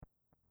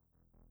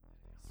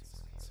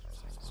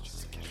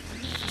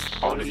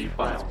Oddity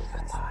Files.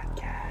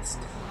 Podcast.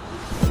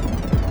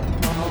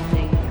 All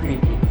things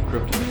creepy,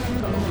 Cryptic.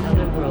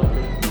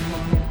 otherworldly.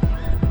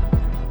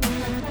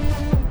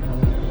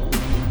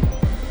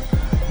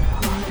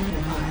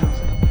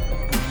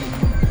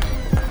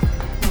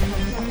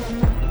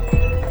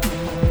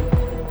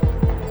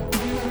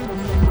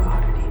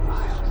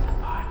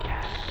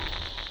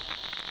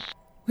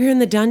 We're in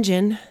the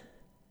dungeon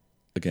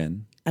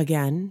Again.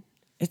 again.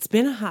 It's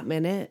been a hot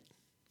minute,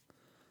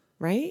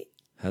 right?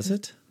 Has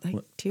it? Like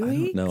What? 2 I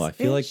don't weeks? know. I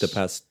feel like the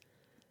past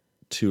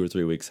 2 or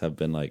 3 weeks have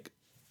been like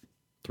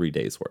 3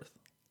 days worth.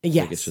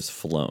 Yes. Like it's just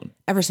flown.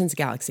 Ever since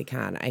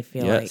GalaxyCon, I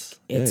feel Yes.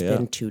 like it's Yeah.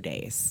 been 2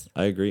 days,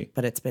 I agree.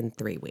 but it's been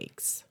 3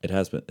 weeks. It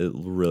has been. It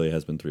really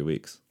has been 3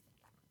 weeks.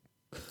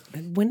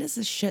 When does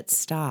this shit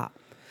stop?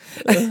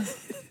 I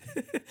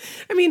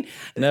mean,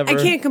 Never.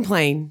 I can't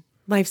complain.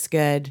 Life's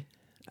good.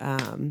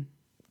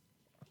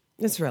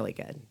 It's really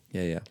good.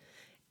 Yeah.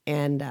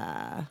 And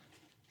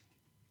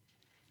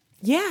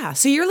yeah,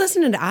 so you're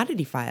listening to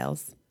Oddity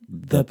Files,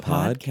 the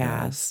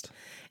podcast.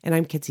 And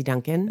I'm Kitsy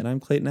Duncan. And I'm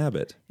Clayton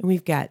Abbott. And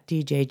we've got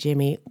DJ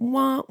Jimmy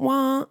wah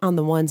wah on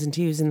the ones and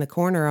twos in the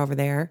corner over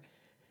there.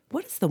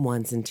 What does the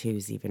ones and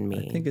twos even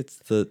mean? I think it's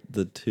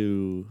the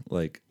two,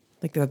 like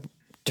the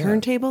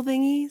turntable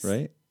thingies?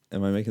 right?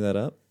 Am I making that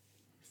up?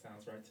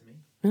 Sounds right to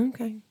me.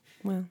 Okay.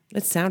 Well,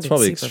 it sounded It's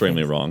probably super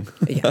extremely fancy. wrong.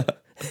 Yeah.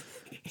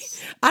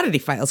 Oddity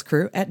Files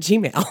crew at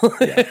Gmail.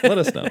 Yeah, let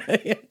us know.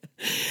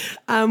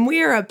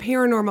 We are a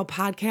paranormal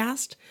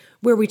podcast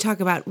where we talk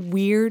about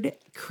weird,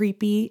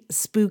 creepy,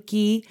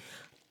 spooky,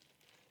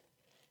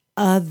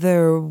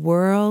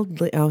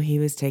 otherworldly. Oh, he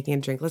was taking a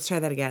drink. Let's try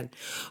that again.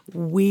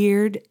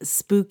 Weird,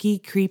 spooky,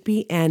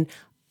 creepy, and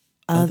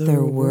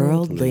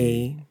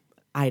otherworldly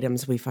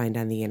items we find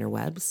on the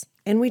interwebs.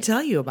 And we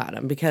tell you about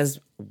them because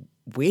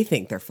we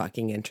think they're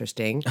fucking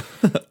interesting.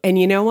 And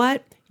you know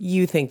what?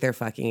 You think they're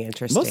fucking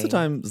interesting. Most of the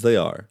times they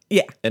are.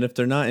 Yeah. And if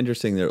they're not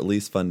interesting, they're at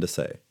least fun to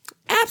say.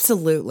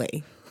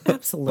 Absolutely.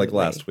 Absolutely. Like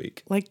last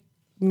week. Like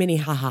mini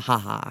ha ha ha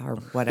ha or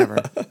whatever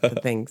the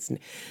things.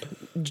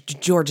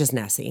 George's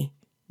Nessie.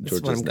 That's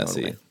what George's I'm going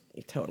Nessie.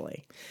 with.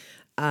 Totally.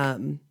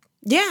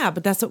 Yeah,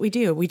 but that's what we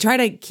do. We try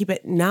to keep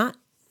it not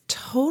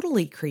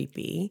totally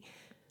creepy,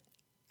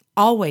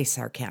 always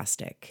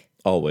sarcastic,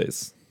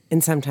 Always.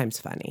 and sometimes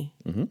funny.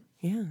 Mm-hmm.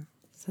 Yeah.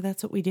 So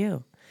that's what we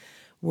do.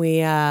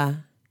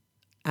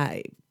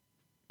 I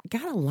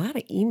got a lot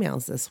of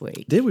emails this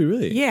week. Did we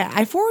really? Yeah,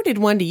 I forwarded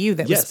one to you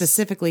that was Yes.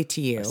 specifically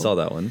to you. I saw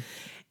that one.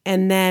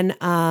 And then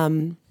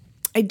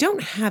I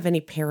don't have any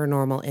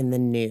paranormal in the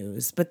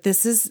news, but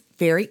this is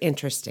very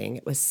interesting.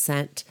 It was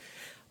sent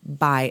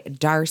by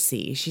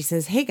Darcy. She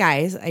says, "Hey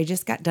guys, I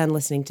just got done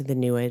listening to the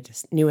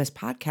newest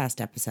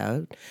podcast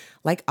episode.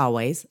 Like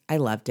always, I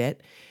loved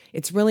it.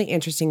 It's really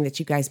interesting that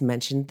you guys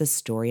mentioned the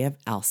story of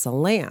Elsa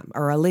Lam,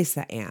 or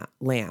Elisa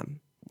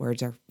Lam.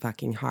 Words are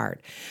fucking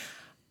hard.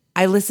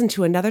 I listened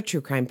to another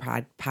true crime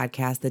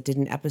podcast that did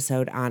an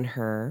episode on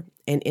her,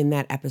 and in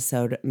that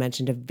episode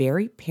mentioned a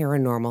very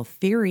paranormal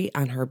theory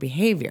on her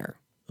behavior,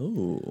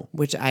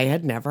 which I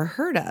had never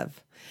heard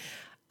of.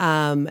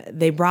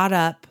 They brought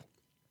up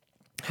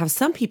how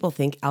some people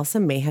think Elsa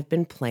may have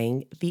been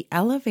playing the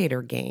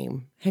elevator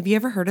game. Have you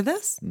ever heard of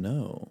this?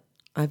 No.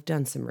 I've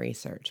done some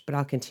research, but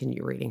I'll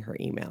continue reading her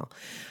email.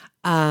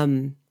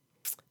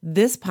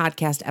 This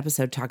podcast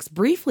episode talks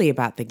briefly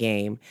about the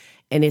game,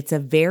 and it's a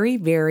very,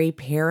 very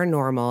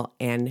paranormal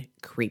and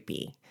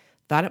creepy.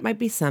 Thought it might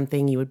be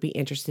something you would be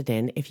interested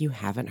in if you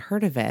haven't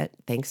heard of it.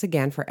 Thanks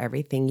again for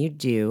everything you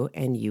do,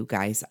 and you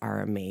guys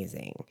are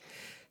amazing."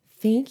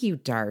 Thank you,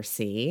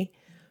 Darcy.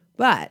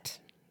 But,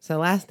 so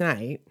last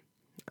night,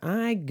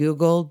 I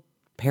Googled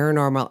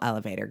paranormal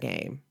elevator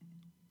game.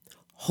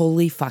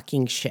 Holy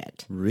fucking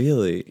shit.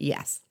 Really?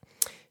 Yes.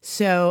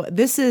 So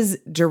this is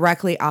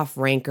directly off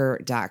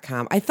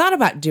ranker.com. I thought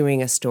about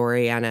doing a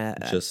story on a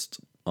Just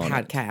on it.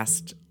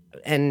 podcast,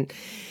 and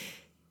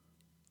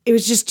it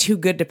was just too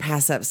good to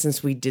pass up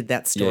since we did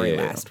that story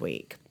Yeah. last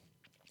week.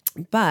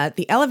 But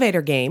the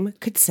elevator game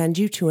could send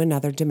you to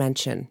another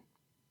dimension.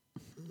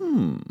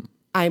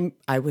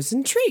 I was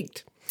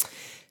intrigued.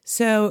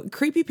 So,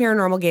 creepy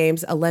paranormal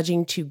games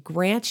alleging to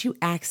grant you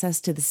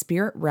access to the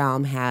spirit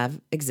realm have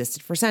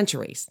existed for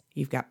centuries.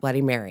 You've got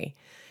Bloody Mary.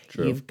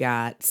 True. You've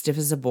got Stiff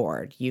as a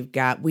Board. You've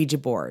got Ouija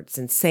boards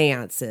and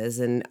seances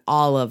and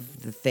all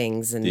of the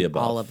things and The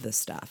above. all of the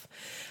stuff.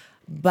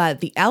 But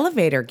the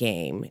elevator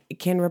game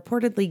can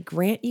reportedly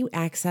grant you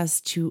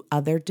access to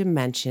other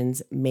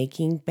dimensions,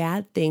 making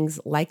bad things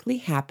likely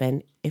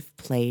happen if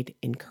played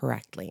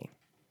incorrectly.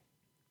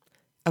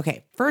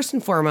 Okay, first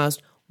and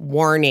foremost,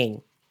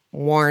 warning.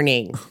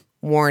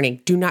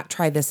 Do not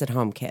try this at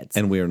home, kids.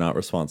 And we are not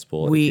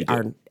responsible. if We you do.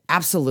 are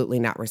absolutely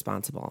not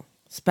responsible,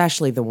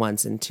 especially the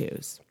ones and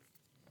twos.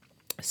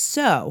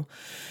 So,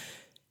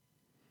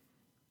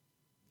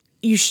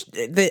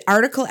 the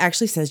article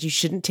actually says you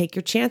shouldn't take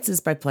your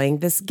chances by playing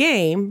this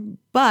game,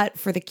 but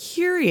for the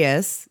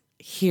curious,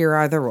 here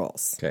are the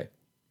rules. Okay.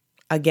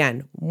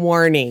 Again,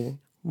 warning.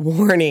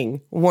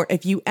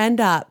 If you end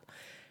up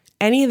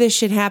any of this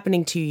shit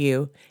happening to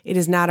you, it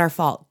is not our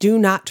fault. Do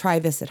not try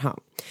this at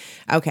home.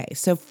 Okay,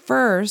 so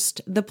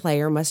first, the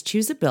player must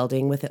choose a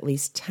building with at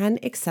least 10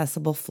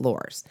 accessible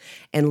floors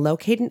and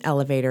locate an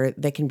elevator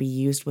that can be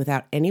used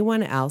without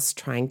anyone else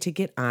trying to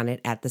get on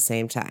it at the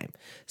same time.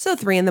 So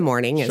 3 a.m.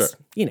 is,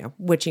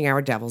 witching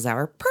hour, devil's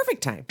hour,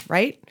 perfect time,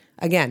 right?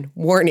 Again,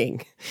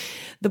 warning.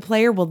 The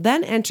player will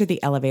then enter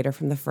the elevator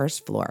from the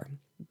first floor,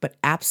 but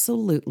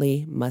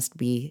absolutely must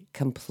be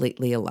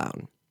completely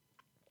alone.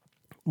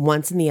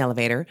 Once in the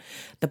elevator,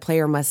 the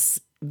player must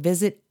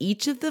visit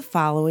each of the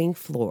following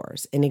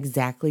floors in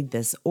exactly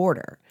this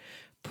order,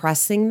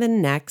 pressing the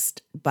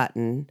next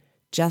button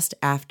just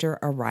after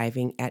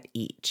arriving at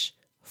each.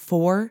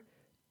 4,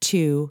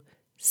 2,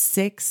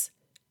 6,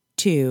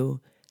 2,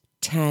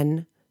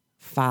 10,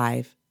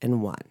 5,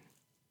 and 1.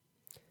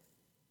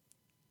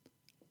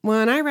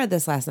 When I read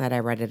this last night, I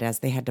read it as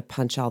they had to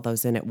punch all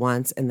those in at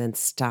once and then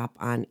stop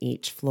on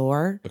each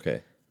floor.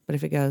 Okay. But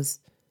if it goes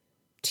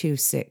 2,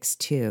 6,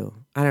 2,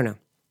 I don't know.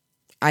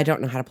 I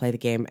don't know how to play the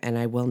game, and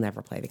I will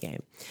never play the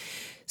game.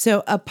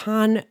 So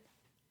upon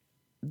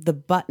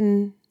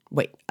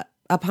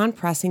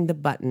pressing the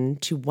button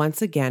to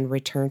once again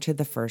return to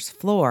the first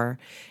floor,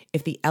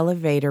 if the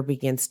elevator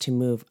begins to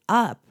move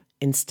up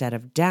instead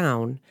of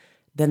down,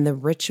 then the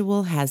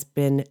ritual has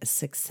been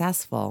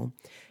successful,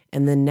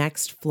 and the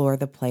next floor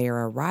the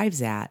player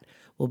arrives at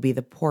will be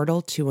the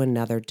portal to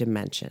another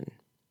dimension.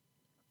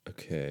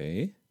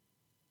 Okay.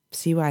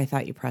 See why I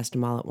thought you pressed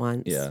them all at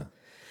once? Yeah.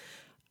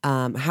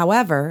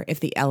 However, if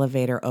the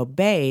elevator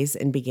obeys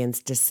and begins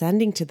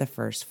descending to the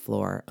first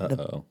floor,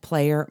 the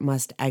player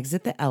must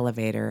exit the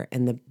elevator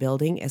and the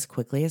building as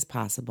quickly as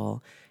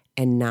possible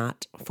and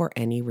not for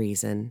any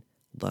reason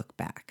look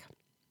back.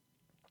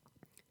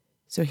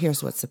 So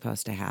here's what's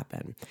supposed to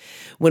happen.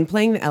 When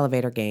playing the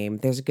elevator game,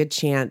 there's a good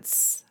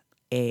chance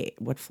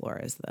what floor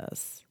is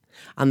this?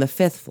 On the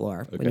 5th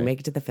floor, when you make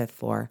it to the 5th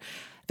floor,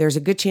 there's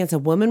a good chance a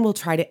woman will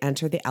try to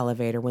enter the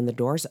elevator when the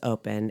doors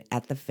open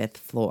at the 5th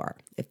floor.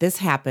 If this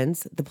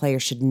happens, the player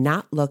should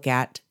not look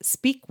at,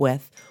 speak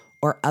with,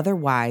 or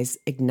otherwise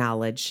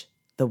acknowledge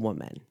the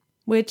woman.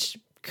 Which,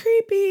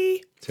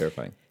 creepy.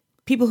 Terrifying.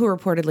 People who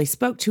reportedly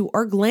spoke to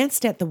or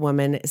glanced at the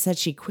woman said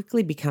she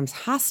quickly becomes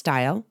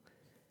hostile.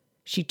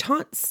 She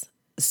taunts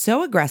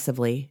so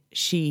aggressively,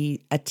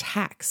 she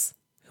attacks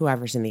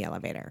whoever's in the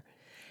elevator.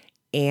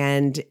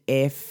 And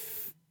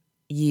if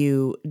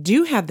you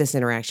do have this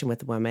interaction with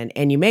the woman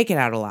and you make it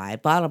out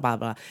alive, blah, blah, blah,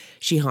 blah,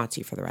 she haunts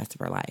you for the rest of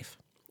her life.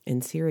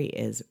 And Siri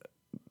is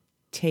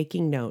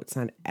taking notes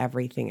on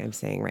everything I'm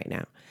saying right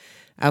now.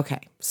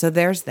 Okay, so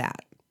there's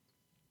that.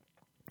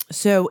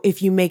 So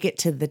if you make it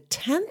to the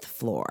 10th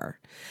floor,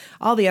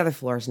 all the other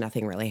floors,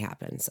 nothing really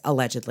happens.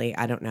 Allegedly,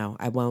 I don't know.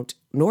 I won't,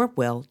 nor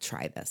will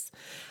try this.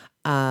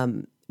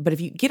 But if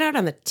you get out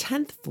on the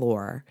 10th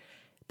floor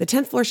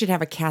should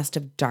have a cast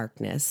of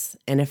darkness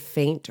and a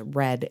faint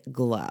red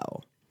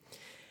glow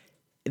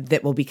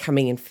that will be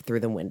coming in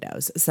through the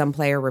windows. Some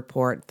player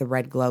report the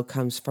red glow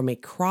comes from a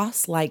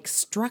cross-like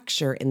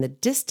structure in the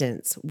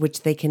distance,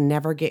 which they can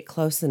never get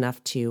close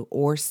enough to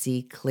or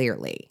see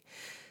clearly.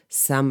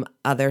 Some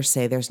others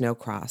say there's no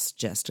cross,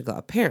 just a glow.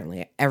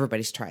 Apparently,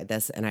 everybody's tried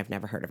this, and I've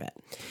never heard of it.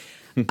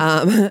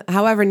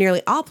 However,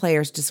 nearly all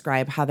players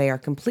describe how they are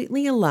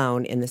completely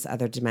alone in this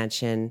other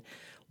dimension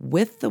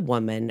with the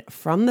woman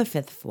from the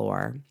 5th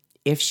floor,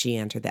 if she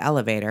entered the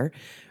elevator,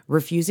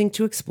 refusing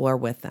to explore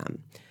with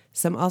them.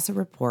 Some also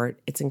report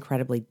it's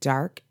incredibly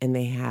dark and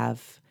it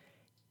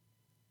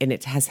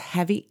has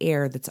heavy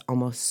air that's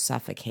almost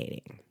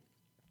suffocating.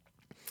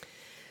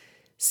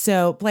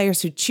 So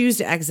players who choose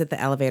to exit the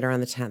elevator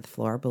on the 10th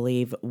floor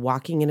believe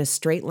walking in a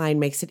straight line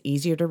makes it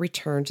easier to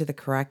return to the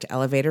correct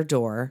elevator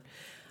door.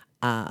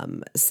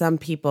 Some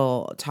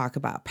people talk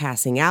about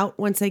passing out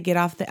once they get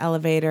off the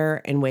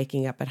elevator and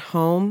waking up at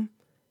home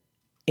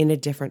in a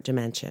different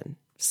dimension.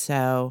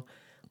 So,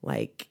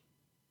 like,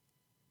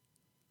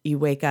 you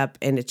wake up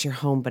and it's your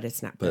home, but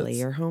it's not really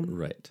your home.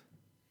 Right.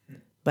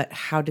 But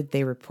how did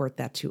they report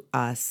that to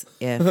us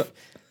if,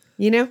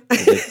 you know?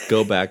 They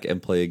go back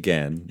and play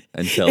again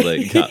until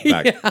they got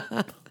back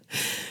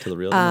to the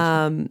real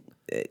dimension.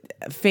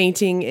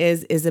 Fainting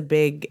is a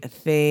big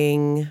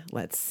thing.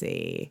 Let's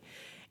see.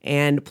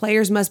 And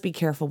players must be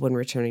careful when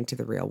returning to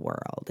the real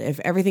world. If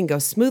everything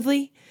goes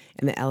smoothly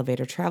and the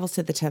elevator travels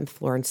to the 10th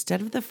floor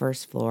instead of the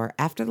 1st floor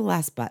after the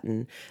last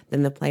button,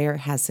 then the player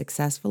has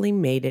successfully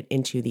made it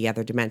into the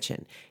other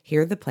dimension.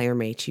 Here, the player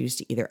may choose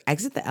to either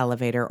exit the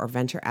elevator or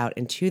venture out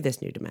into this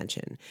new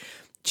dimension.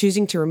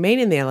 Choosing to remain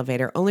in the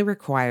elevator only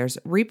requires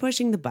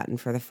repushing the button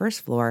for the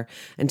 1st floor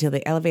until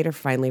the elevator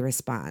finally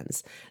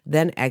responds,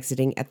 then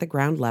exiting at the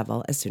ground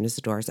level as soon as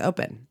the doors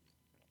open.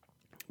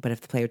 But if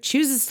the player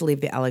chooses to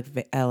leave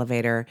the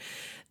elevator,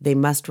 they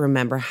must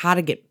remember how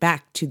to get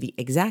back to the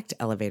exact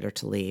elevator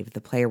to leave.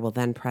 The player will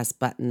then press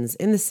buttons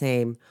in the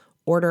same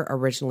order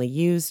originally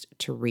used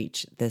to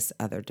reach this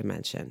other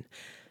dimension.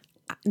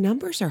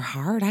 Numbers are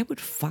hard. I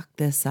would fuck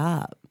this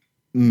up.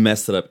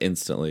 Mess it up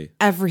instantly.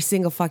 Every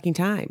single fucking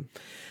time.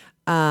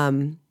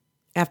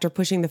 After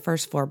pushing the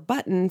first floor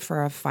button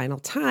for a final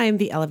time,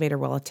 the elevator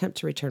will attempt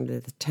to return to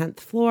the 10th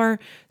floor.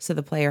 So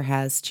the player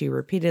has to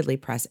repeatedly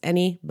press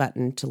any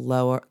button to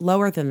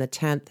lower than the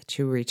 10th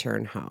to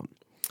return home.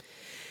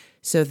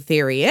 So the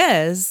theory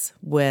is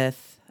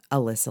with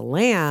Alyssa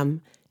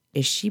Lamb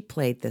is she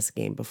played this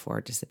game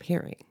before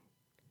disappearing.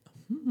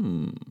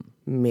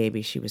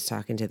 Maybe she was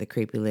talking to the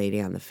creepy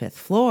lady on the 5th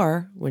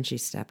floor when she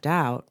stepped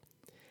out.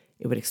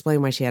 It would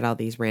explain why she had all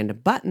these random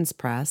buttons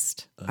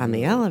pressed on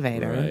the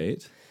elevator.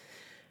 Right.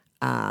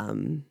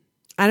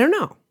 I don't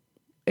know.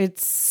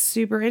 It's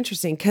super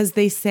interesting because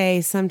they say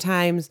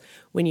sometimes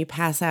when you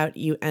pass out,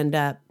 you end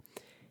up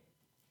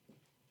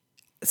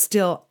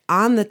still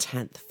on the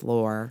 10th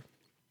floor,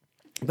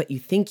 but you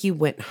think you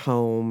went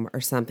home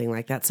or something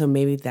like that. So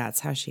maybe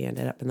that's how she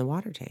ended up in the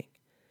water tank.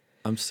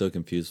 I'm so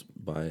confused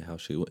by how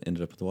she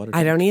ended up in the water.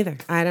 I don't either.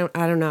 I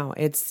don't know.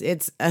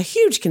 It's a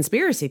huge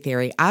conspiracy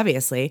theory,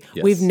 obviously.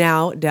 Yes. We've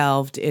now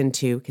delved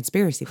into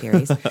conspiracy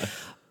theories.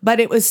 But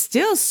it was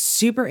still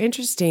super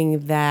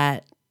interesting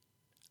that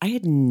I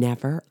had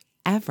never,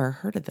 ever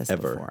heard of this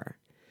before.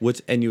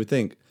 Which, and you would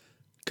think,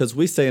 because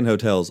we stay in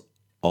hotels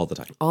all the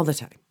time. All the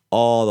time.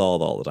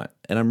 All the time.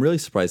 And I'm really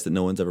surprised that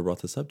no one's ever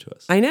brought this up to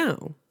us. I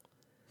know.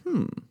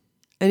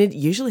 And it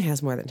usually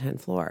has more than 10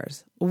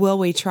 floors. Will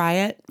we try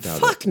it?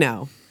 Fuck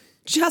no.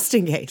 Just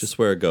in case. Just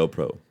wear a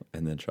GoPro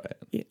and then try it.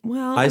 Yeah,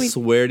 well, I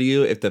swear to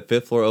you, if the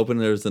 5th floor opened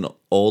and there was an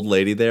old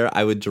lady there,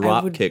 I would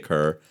drop kick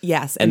her.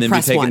 Yes, and then be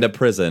press taken one. to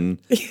prison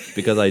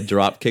because I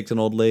drop kicked an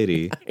old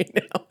lady. I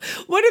know.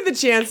 What are the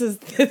chances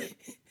that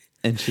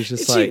And she's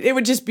just like, it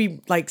would just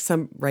be like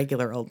some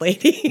regular old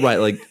lady? right,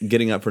 like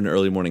getting up for an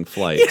early morning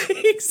flight.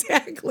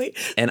 Exactly.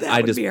 And That I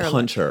would just be our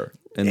punch luck. her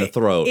in the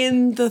throat.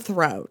 In the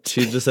throat.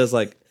 She just says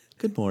like,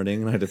 good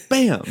morning. And I just,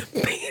 bam.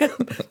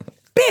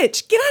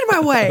 Bitch, get out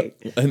of my way.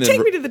 And then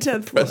Take me to the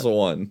 10th floor. Press a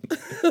 1.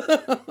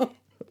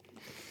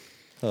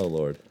 Oh,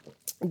 Lord.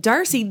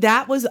 Darcy,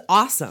 that was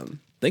awesome.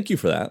 Thank you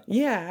for that.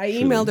 Yeah, I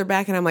emailed her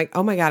back and I'm like,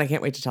 oh my God, I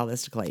can't wait to tell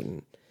this to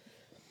Clayton.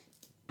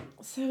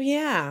 So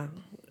yeah,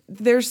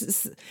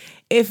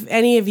 if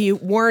any of you,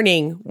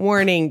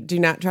 warning, do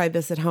not try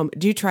this at home.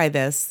 Do try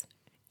this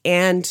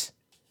and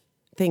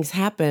things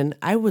happen.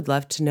 I would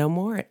love to know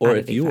more. Or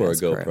if you were a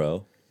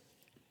GoPro.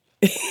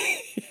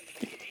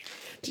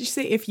 Did you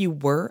say if you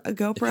were a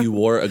GoPro? If you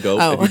wore a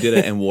GoPro, if you did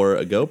it and wore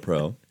a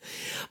GoPro.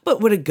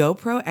 But would a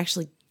GoPro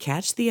actually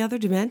catch the other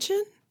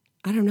dimension?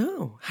 I don't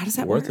know. How does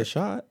that work? Worth a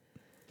shot.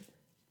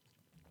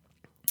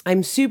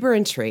 I'm super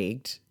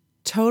intrigued,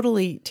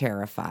 totally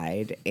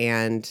terrified,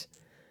 and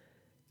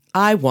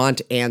I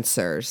want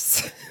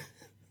answers.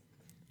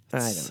 I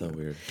don't So know.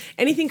 weird.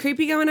 Anything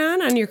creepy going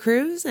on your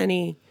cruise?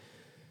 Any?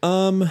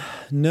 No,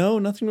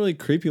 nothing really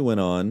creepy went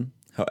on.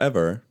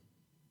 However,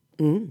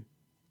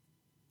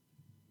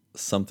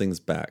 something's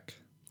back.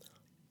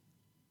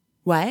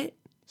 What?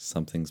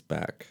 Something's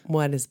back.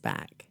 What is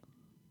back?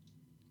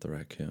 The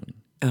raccoon.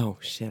 Oh,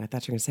 shit. I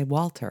thought you were going to say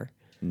Walter.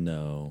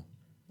 No,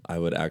 I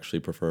would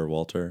actually prefer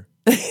Walter.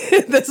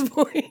 At this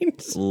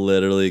point.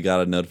 Literally got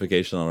a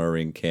notification on our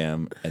Ring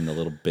cam and the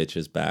little bitch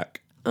is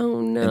back.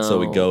 Oh, no. And so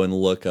we go and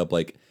look up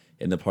like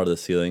in the part of the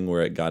ceiling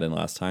where it got in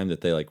last time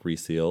that they like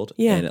resealed.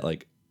 Yeah. And it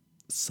like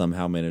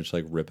somehow managed to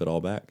like rip it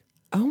all back.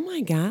 Oh, my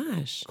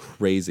gosh.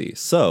 Crazy.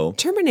 So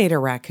Terminator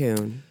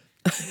raccoon.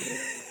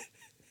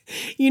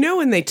 You know,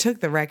 when they took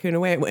the raccoon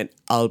away, it went,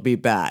 I'll be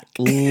back.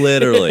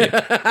 literally.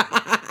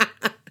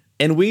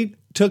 And we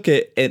took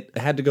it. It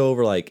had to go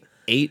over like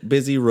 8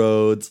 busy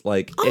roads.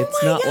 Like Oh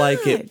it's my not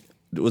like God.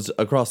 it was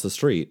across the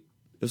street.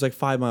 It was like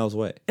 5 miles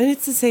away. And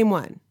it's the same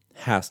one.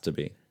 Has to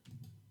be.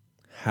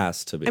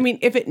 Has to be. I mean,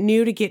 if it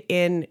knew to get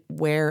in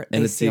where they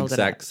and it's the sealed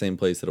exact same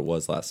place that it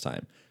was last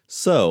time.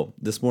 So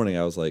this morning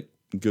I was like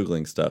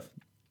Googling stuff.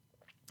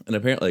 And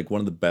apparently like one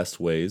of the best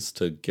ways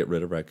to get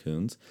rid of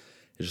raccoons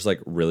is just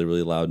like really,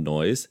 really loud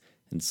noise.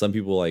 And some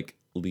people like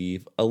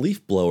leave a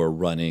leaf blower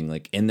running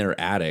like in their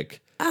attic it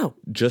up. Oh,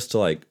 just to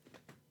like,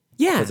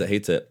 yeah. because it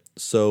hates it.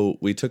 So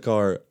we took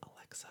our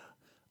Alexa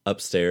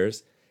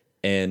upstairs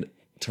and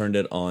turned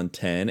it on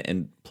 10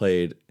 and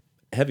played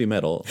heavy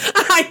metal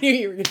I knew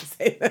you were going to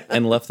say that.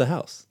 and left the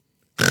house.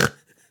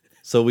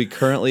 So we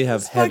currently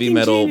have heavy fucking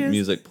metal genius.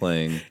 music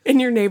playing.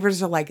 And your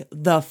neighbors are like,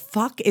 the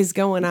fuck is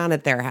going on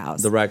at their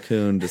house? The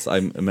raccoon, just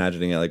I'm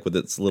imagining it like with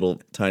its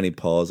little tiny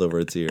paws over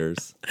its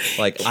ears.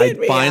 Like Get I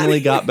me finally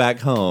outta got back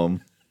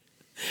home.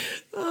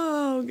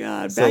 Oh,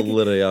 God. So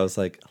literally I was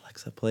like,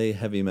 Alexa, play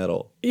heavy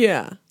metal.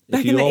 Yeah.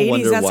 Back you in the all 80s,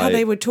 wonder that's how why-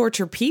 they would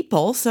torture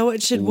people, so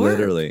it should work.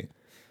 Literally.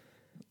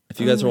 If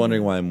you guys are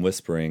wondering why I'm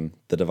whispering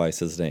the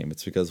device's name,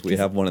 it's because we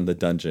have one in the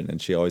dungeon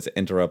and she always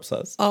interrupts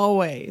us.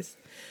 Always.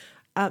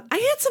 I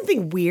had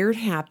something weird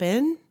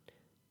happen.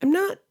 I'm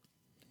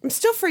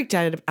still freaked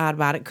out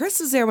about it. Chris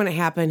was there when it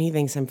happened. He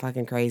thinks I'm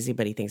fucking crazy,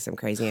 but he thinks I'm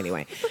crazy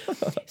anyway.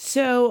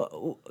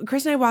 So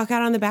Chris and I walk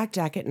out on the back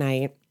deck at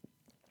night,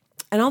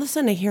 and all of a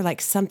sudden I hear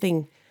like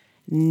something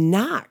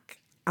knock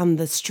on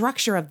the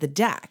structure of the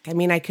deck. I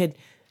mean, I could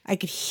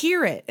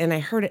hear it, and I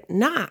heard it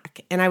knock,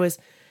 and I was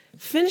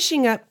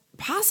finishing up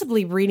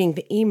possibly reading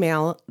the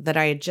email that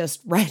I had just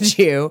read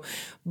you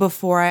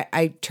before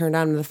I turned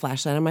on the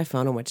flashlight on my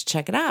phone and went to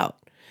check it out.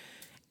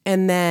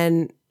 And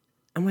then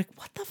I'm like,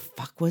 what the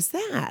fuck was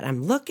that?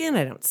 I'm looking,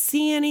 I don't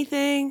see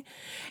anything.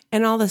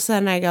 And all of a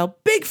sudden I go,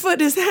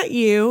 Bigfoot, is that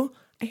you?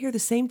 I hear the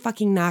same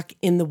fucking knock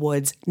in the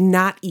woods.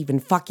 Not even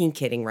fucking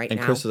kidding right now.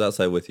 And Chris was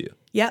outside with you.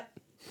 Yep.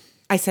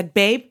 I said,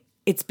 babe,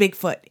 it's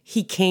Bigfoot.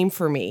 He came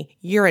for me.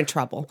 You're in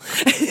trouble.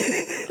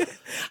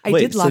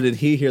 Did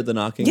he hear the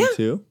knocking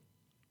too?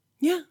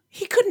 Yeah.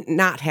 He couldn't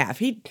not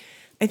have.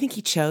 I think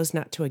he chose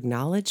not to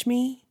acknowledge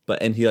me.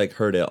 And he like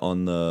heard it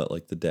on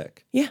the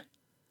deck. Yeah.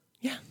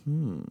 Yeah.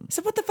 I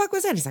said, what the fuck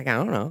was that? He's like, I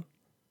don't know.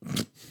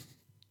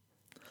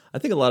 I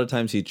think a lot of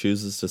times he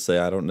chooses to say,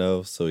 I don't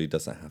know, so he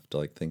doesn't have to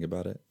like think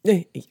about it.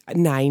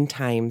 9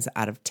 times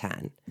out of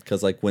 10.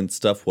 Because like when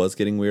stuff was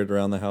getting weird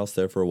around the house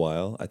there for a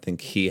while, I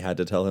think he had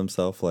to tell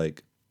himself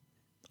like,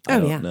 I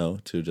don't know,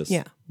 to just...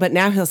 Yeah. But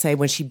now he'll say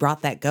when she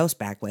brought that ghost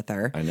back with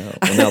her. I know.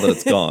 Well, now that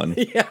it's gone.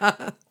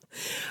 Yeah.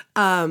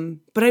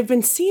 But I've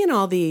been seeing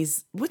all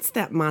these, what's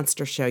that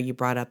monster show you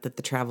brought up that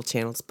the Travel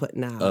Channel's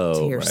putting out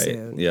here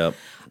soon? Yep.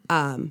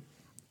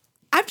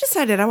 I've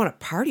decided I want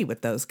to party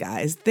with those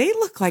guys. They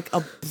look like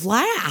a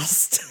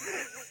blast.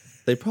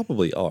 They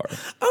probably are.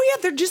 Oh,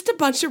 yeah. They're just a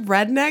bunch of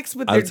rednecks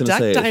with I their was Duck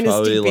say, Dynasty it's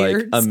probably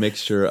beards. like a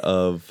mixture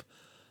of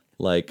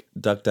like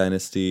Duck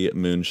Dynasty,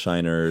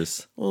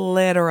 Moonshiners.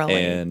 Literally.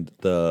 And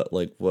the,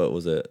 like, what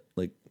was it?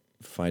 Like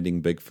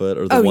Finding Bigfoot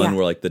or the one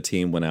where like the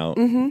team went out.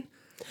 Mm-hmm. And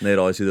they'd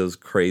always do those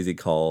crazy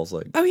calls.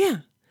 Like, oh, yeah.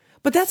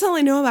 But that's all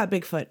I know about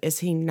Bigfoot is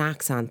he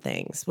knocks on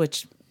things,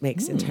 which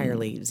makes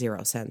entirely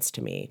zero sense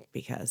to me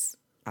because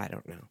I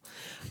don't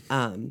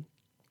know.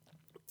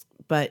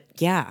 But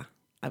yeah,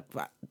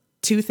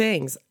 2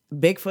 things.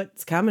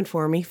 Bigfoot's coming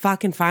for me.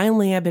 Fucking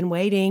finally, I've been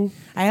waiting.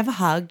 I have a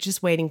hug,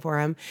 just waiting for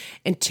him.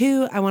 And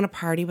 2, I want to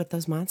party with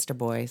those monster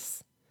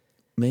boys.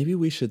 maybe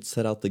we should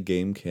set out the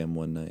game cam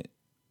one night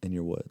in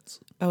your woods.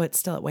 Oh, it's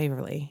still at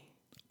Waverly.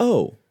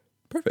 Oh,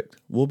 perfect.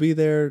 We'll be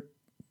there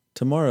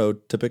tomorrow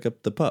to pick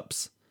up the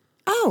pups.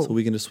 Oh. So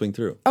we can just swing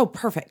through. Oh,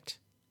 perfect.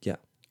 Yeah.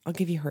 I'll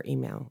give you her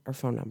email or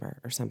phone number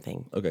or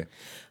something. Okay.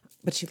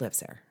 But she lives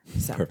there.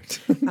 So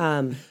Perfect.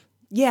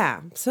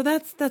 yeah. So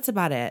that's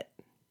about it.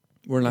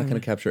 We're not going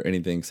to capture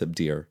anything except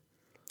deer.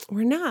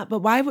 We're not. But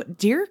why would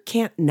deer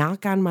can't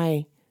knock on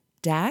my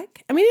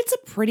deck? I mean, it's a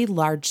pretty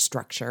large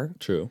structure.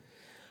 True.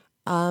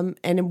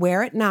 And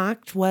where it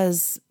knocked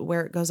was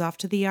where it goes off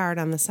to the yard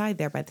on the side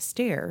there by the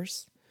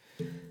stairs.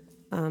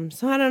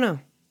 So I don't know.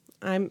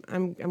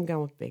 I'm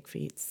going with big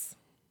feet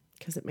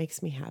because it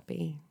makes me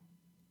happy.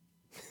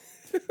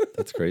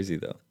 That's crazy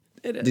though.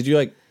 It is. Did you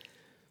like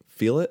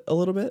feel it a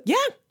little bit? Yeah.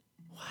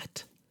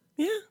 What?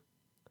 Yeah.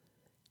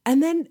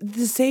 And then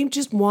the same,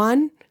 just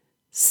one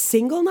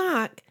single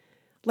knock,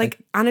 like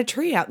on a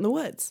tree out in the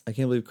woods. I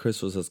can't believe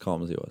Chris was as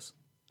calm as he was.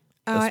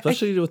 Oh,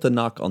 Especially with the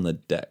knock on the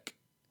deck.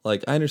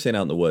 Like, I understand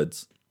out in the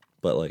woods,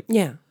 but like...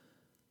 Yeah.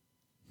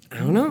 I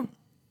don't know.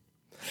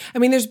 I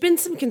mean, there's been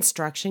some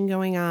construction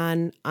going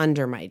on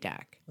under my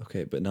deck.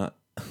 Okay, but not...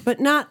 But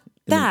not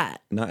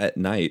that. Not at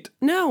night.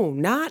 No,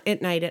 not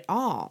at night at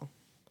all.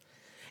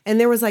 And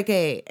there was like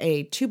a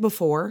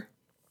 2x4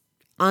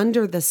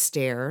 under the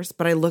stairs,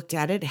 but I looked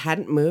at it. It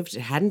hadn't moved.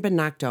 It hadn't been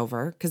knocked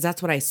over because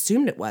that's what I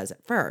assumed it was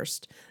at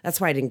first.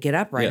 That's why I didn't get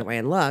up right away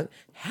and look.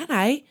 Had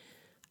I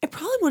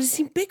probably would have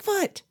seen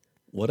Bigfoot.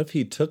 What if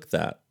he took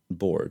that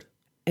board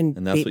And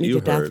that's beat what me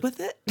you to heard? death with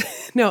it?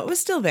 No, it was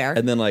still there.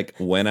 and then like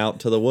went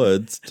out to the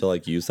woods to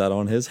like use that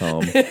on his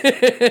home?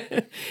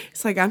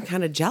 It's like, I'm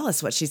kind of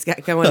jealous what she's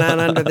got going on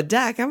under the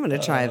deck. I'm going to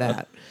try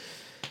that.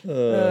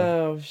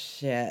 Oh,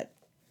 shit.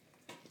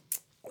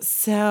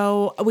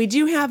 So we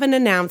do have an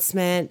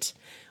announcement.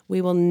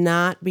 We will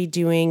not be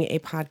doing a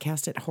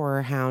podcast at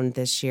Horror Hound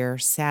this year,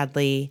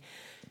 sadly.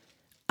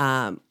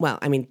 Well,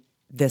 I mean,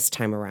 this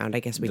time around. I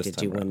guess we did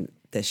do one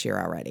this year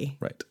already.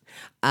 Right.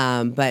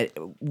 But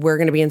we're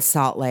going to be in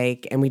Salt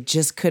Lake, and we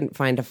just couldn't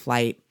find a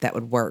flight that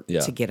would work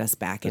to get us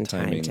back in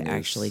time timing to is-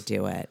 actually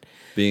do it.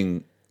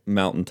 Being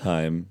mountain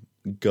time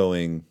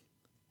going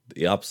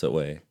the opposite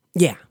way,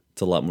 Yeah.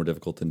 it's a lot more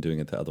difficult than doing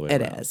it the other way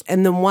It around. is.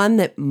 And the one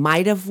that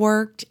might have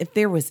worked, if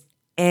there was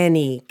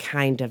any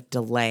kind of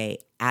delay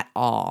at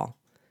all,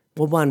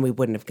 well, one, we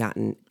wouldn't have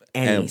gotten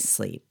any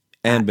sleep.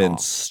 And at been all.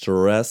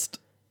 stressed.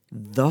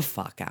 The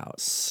fuck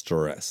out.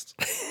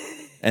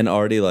 And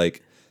already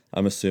like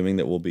I'm assuming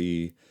that we'll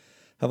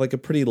have like a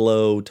pretty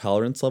low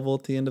tolerance level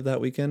at the end of that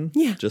weekend.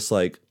 Yeah. Just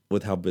like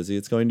with how busy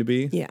it's going to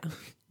be. Yeah.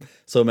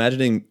 So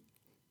imagining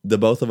the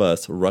both of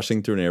us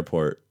rushing through an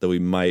airport that we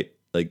might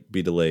like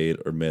be delayed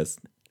or miss.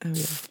 Oh,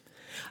 yeah.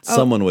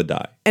 Someone would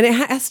die. And it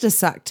has to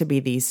suck to be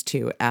these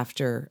two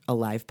after a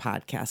live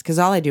podcast because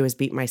all I do is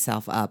beat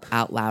myself up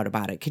out loud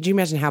about it. Could you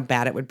imagine how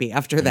bad it would be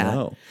after that?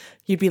 know.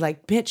 You'd be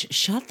like, bitch,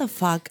 shut the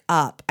fuck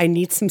up. I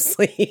need some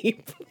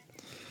sleep.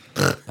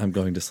 I'm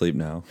going to sleep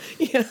now.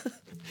 Yeah.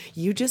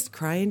 You just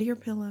cry into your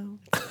pillow.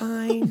 It's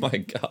fine. My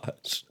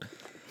gosh.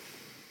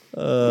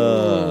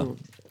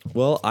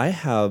 Well, I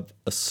have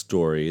a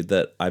story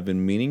that I've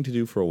been meaning to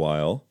do for a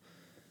while.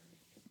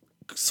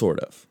 Sort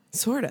of.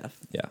 Sort of.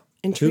 Yeah.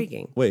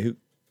 Intriguing. Who?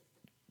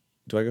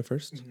 Do I go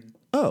first?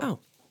 Oh.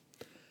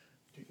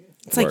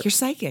 It's like Work. you're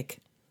psychic.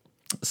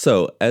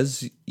 So, I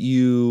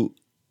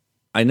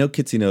know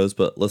Kitsy knows,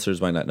 but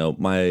listeners might not know.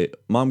 My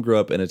mom grew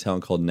up in a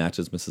town called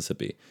Natchez,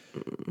 Mississippi,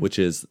 which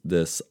is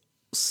this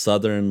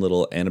southern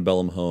little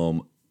antebellum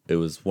home. It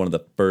was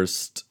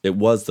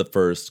the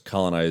first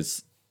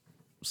colonized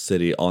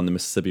city on the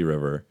Mississippi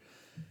River.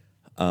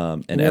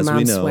 And Your as mom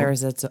we know,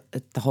 swears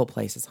the whole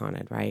place is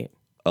haunted, right?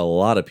 a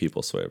lot of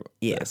people swear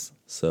Yeah. this.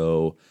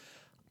 So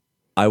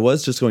I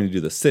was just going to do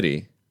the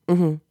city,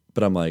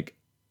 but I'm like,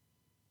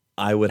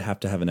 I would have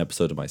to have an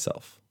episode to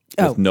myself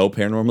with no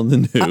paranormal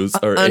in the news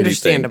or anything.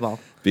 Understandable.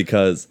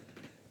 Because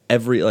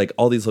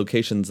all these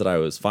locations that I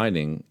was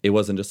finding, it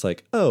wasn't just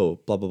like, oh,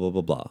 blah, blah, blah,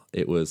 blah, blah.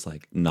 It was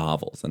like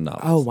novels and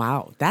novels. Oh,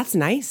 wow. That's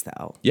nice,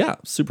 though. Yeah,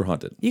 super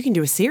haunted. You can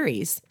do a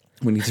series.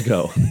 We need to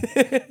go.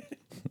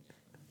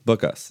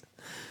 Book us.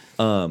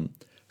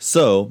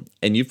 So,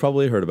 and you've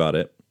probably heard about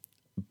it,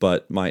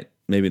 but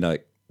maybe not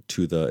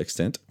to the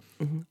extent.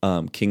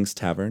 King's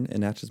Tavern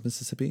in Natchez,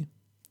 Mississippi.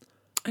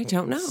 I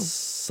don't know.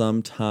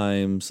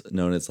 Sometimes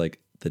known as like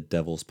the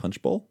Devil's Punch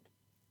Bowl.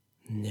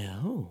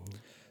 No.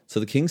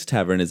 So the King's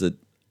Tavern is a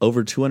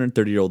over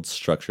 230-year-old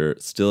structure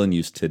still in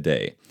use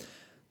today.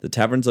 The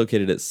tavern's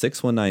located at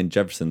 619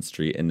 Jefferson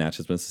Street in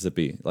Natchez,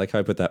 Mississippi. Like how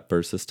I put that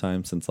first this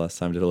time since last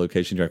time I did a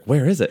location. You're like,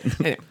 where is it?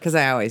 I know, because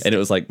I always. And it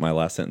was like my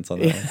last sentence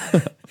on that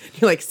one.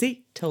 You're like,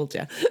 see, told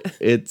you.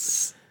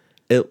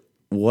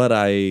 What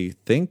I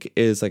think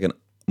is like a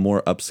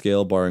more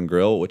upscale bar and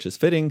grill, which is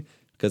fitting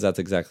because that's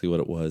exactly what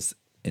it was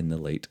in the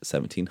late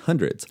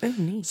 1700s. Oh,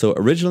 neat. So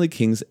originally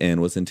King's Inn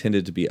was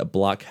intended to be a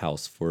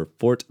blockhouse for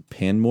Fort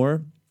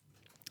Panmure,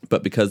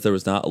 but because there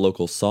was not a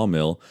local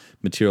sawmill,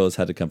 materials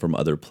had to come from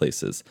other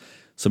places.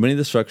 So many of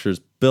the structures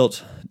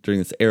built during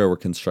this era were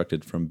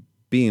constructed from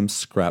beams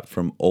scrapped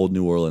from old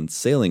New Orleans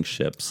sailing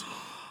ships,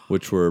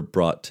 which were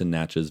brought to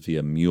Natchez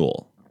via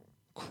mule.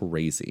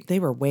 Crazy. They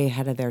were way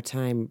ahead of their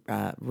time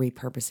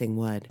repurposing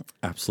wood.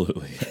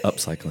 Absolutely.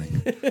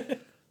 Upcycling.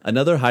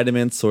 Another high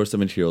demand source of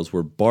materials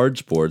were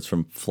barge boards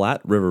from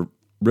flat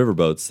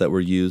riverboats that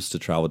were used to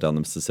travel down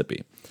the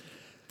Mississippi.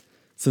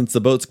 Since the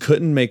boats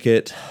couldn't make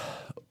their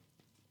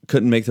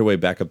way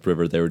back up the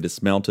river, they were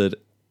dismantled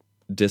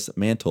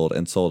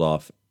and sold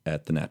off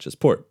at the Natchez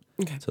port.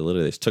 Okay. So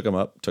literally they just took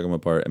them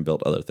apart and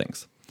built other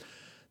things.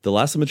 The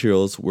last of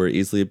materials were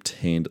easily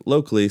obtained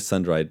locally.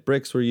 Sun-dried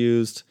bricks were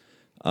used,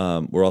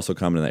 were also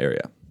common in the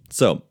area.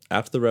 So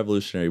after the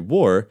Revolutionary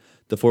War,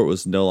 the fort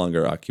was no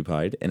longer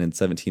occupied, and in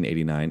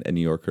 1789, a New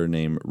Yorker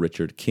named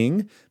Richard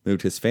King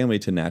moved his family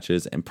to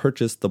Natchez and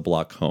purchased the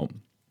block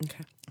home.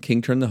 Okay.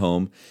 King turned the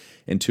home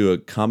into a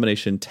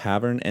combination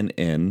tavern and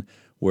inn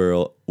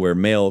where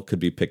mail could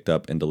be picked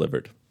up and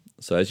delivered.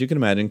 So as you can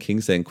imagine,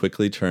 King's Inn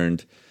quickly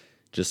turned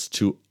just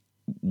to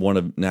one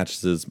of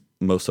Natchez's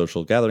most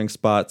social gathering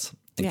spots,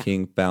 and Yeah.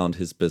 King found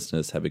his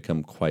business had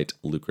become quite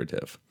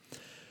lucrative.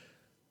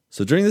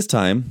 So during this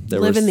time,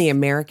 Living the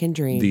American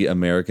dream. the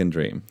American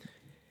dream.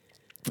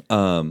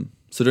 So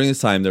during this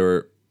time, there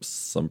were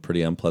some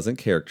pretty unpleasant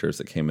characters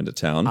that came into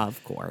town.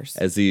 Of course.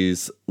 As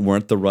these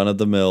weren't the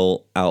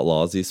run-of-the-mill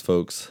outlaws, these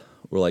folks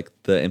were like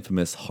the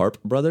infamous Harp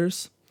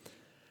brothers.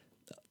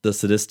 The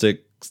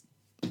sadistic,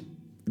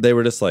 they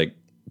were just like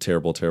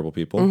terrible, terrible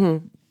people.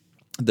 Mm-hmm.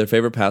 Their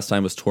favorite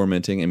pastime was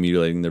tormenting and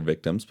mutilating their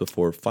victims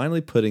before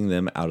finally putting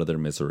them out of their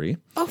misery.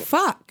 Oh,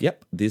 fuck.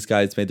 Yep, these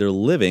guys made their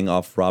living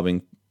off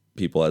robbing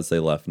people as they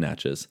left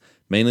Natchez.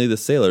 Mainly the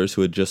sailors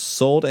who had just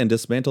sold and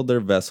dismantled their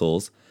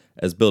vessels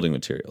as building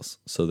materials.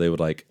 So they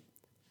would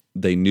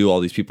they knew all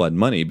these people had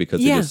money because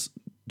they just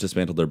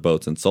dismantled their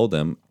boats and sold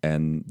them,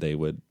 and they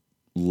would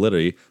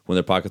literally, when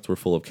their pockets were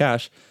full of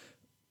cash,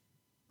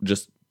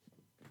 just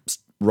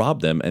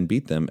rob them and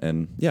beat them.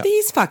 And yeah.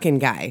 These fucking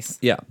guys.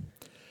 Yeah.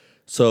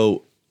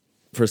 So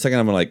for a second,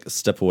 I'm going to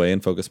step away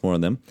and focus more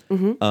on them.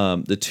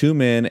 Mm-hmm. The two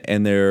men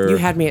and their... You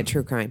had me at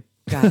true crime.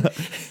 God.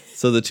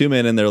 So the two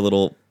men and their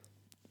little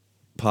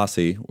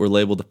posse were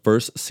labeled the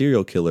first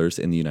serial killers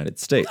in the United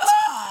States.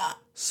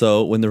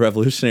 So when the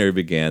Revolutionary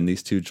began,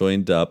 these two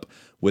joined up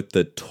with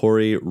the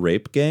Tory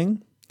rape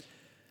gang.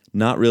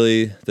 Not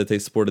really that they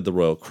supported the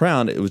royal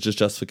crown. It was just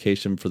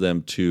justification for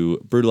them to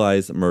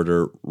brutalize,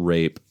 murder,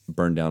 rape,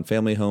 burn down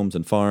family homes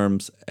and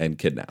farms, and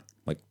kidnap.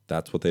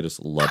 That's what they just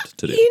loved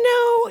to do.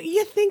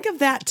 You think of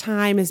that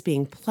time as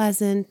being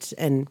pleasant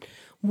and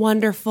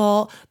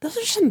wonderful. Those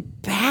are some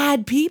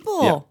bad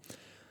people. Yeah.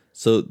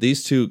 So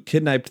these two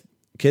kidnapped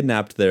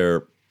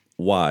their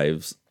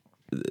wives.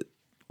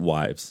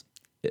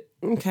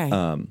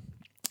 Okay.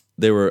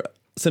 They were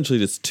essentially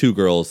just two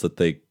girls that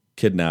they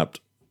kidnapped,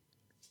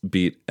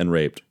 beat, and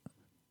raped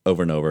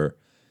over and over.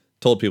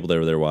 Told people they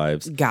were their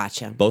wives.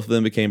 Gotcha. Both of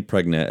them became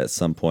pregnant at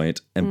some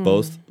point, and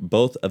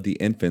both of the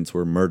infants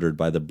were murdered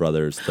by the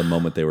brothers the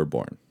moment they were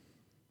born.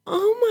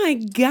 Oh my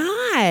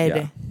God.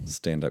 Yeah,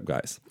 stand-up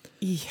guys.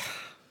 Yeah.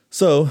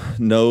 So,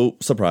 no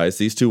surprise,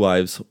 these two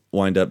wives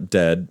wind up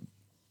dead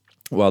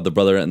while the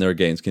brother and their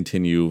gangs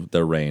continue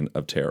their reign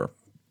of terror.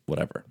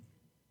 Whatever.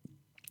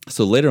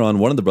 So later on,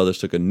 one of the brothers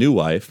took a new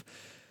wife,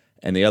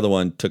 and the other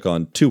one took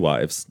on 2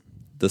 wives.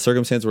 The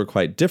circumstances were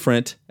quite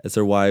different, as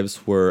their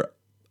wives were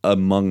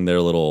among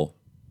their little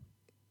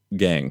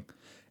gang,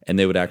 and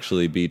they would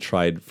actually be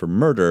tried for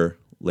murder,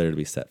 later to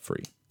be set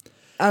free.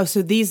 Oh,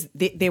 so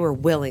they were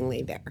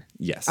willingly there.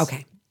 Yes.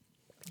 Okay.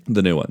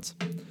 The new ones.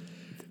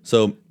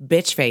 So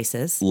Bitch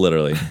faces.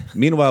 literally.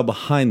 Meanwhile,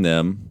 behind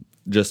them,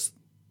 just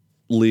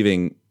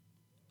leaving,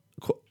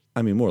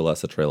 more or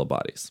less a trail of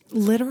bodies.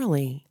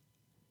 Literally.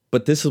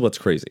 But this is what's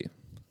crazy.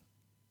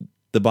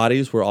 The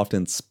bodies were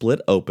often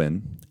split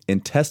open,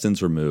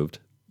 intestines removed,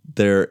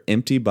 their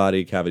empty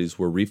body cavities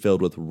were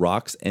refilled with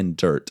rocks and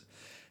dirt,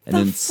 and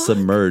then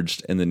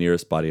submerged in the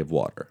nearest body of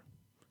water.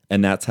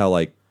 And that's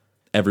how,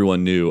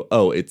 everyone knew,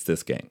 oh, it's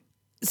this gang.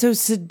 So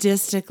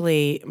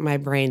sadistically, my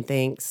brain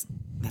thinks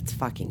that's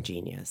fucking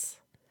genius.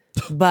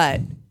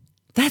 But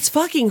that's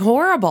fucking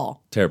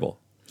horrible. Terrible.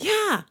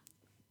 Yeah.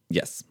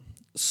 Yes.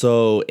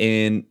 So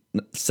in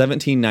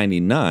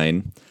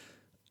 1799,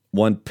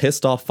 one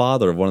pissed off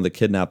father of one of the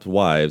kidnapped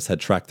wives had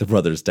tracked the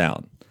brothers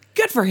down.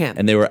 Good for him.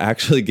 And they were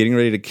actually getting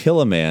ready to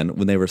kill a man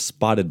when they were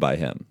spotted by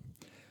him.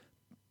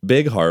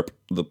 Big Harp,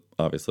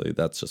 obviously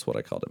that's just what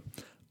I called him,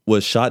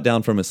 was shot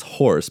down from his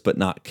horse but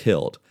not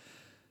killed.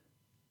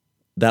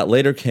 That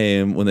later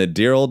came when the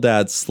dear old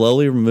dad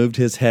slowly removed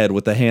his head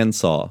with a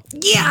handsaw.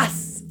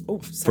 Yes. Oh,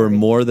 for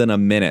more than a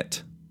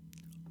minute.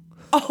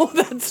 Oh,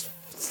 that's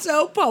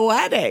so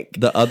poetic.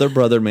 The other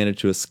brother managed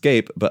to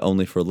escape, but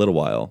only for a little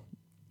while.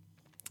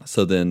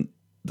 So then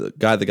the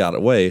guy that got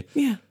away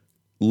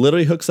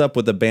literally hooks up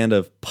with a band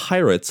of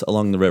pirates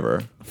along the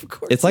river. Of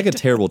course. It's like a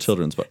terrible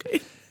children's book.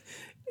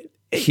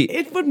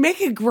 It would make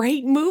a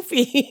great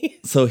movie.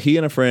 So he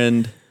and a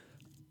friend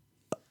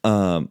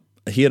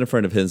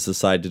of his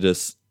decided to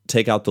just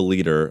take out the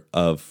leader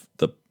of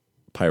the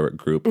pirate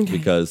group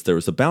because there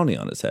was a bounty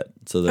on his head.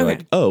 So they're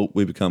like, oh,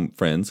 we become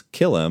friends,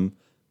 kill him,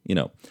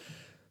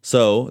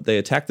 So they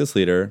attack this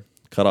leader,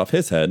 cut off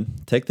his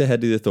head, take the head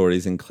to the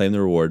authorities, and claim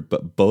the reward,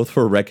 but both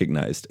were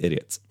recognized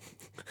idiots.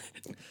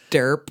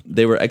 Derp.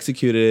 They were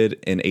executed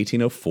in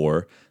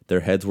 1804. Their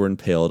heads were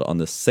impaled on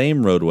the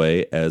same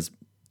roadway as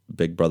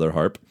Big Brother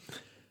Harp,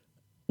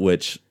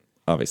 which,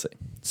 obviously.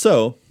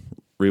 So,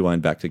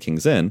 rewind back to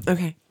King's Inn.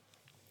 Okay.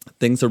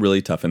 Things are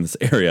really tough in this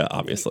area,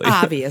 obviously.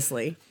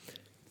 Obviously.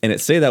 And it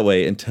stayed that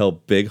way until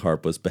Big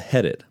Harp was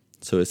beheaded.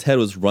 So his head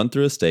was run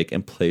through a stake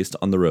and placed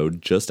on the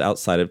road just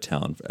outside of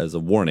town as a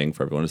warning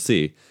for everyone to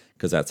see,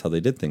 because that's how they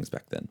did things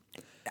back then.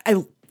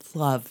 I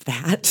love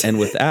that. And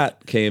with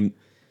that came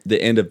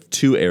the end of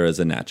 2 eras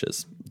in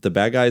Natchez. The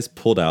bad guys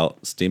pulled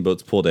out,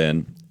 steamboats pulled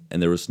in,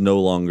 and there was no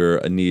longer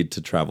a need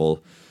to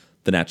travel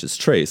the Natchez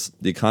Trace.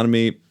 The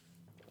economy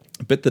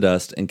bit the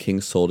dust, and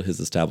King sold his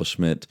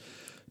establishment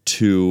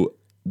to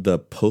the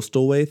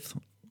Postlethwaite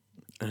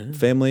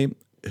family,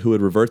 who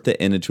would revert the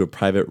inn into a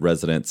private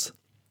residence,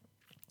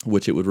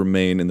 which it would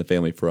remain in the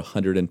family for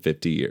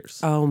 150 years.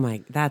 Oh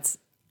my, that's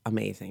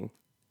amazing.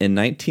 In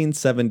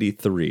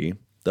 1973,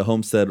 the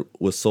homestead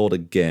was sold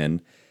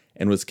again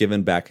and was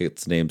given back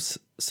its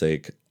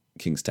namesake,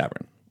 King's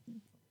Tavern.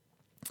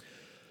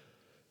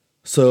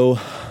 So,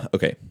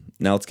 okay,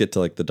 now let's get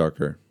to the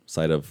darker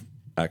side of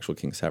actual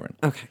King's Tavern.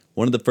 Okay.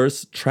 One of the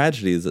first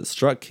tragedies that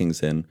struck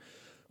King's Inn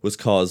was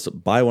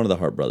caused by one of the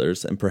Hart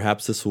brothers, and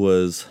perhaps this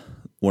was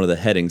one of the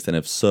headings, and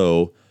if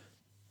so,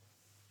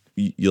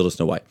 you'll just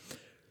know why.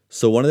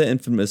 So one of the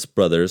infamous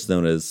brothers,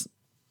 known as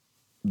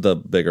the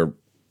Big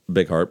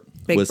Harp,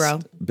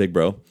 Big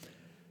Bro,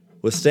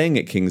 was staying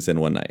at King's Inn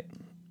one night,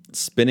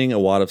 spinning a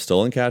wad of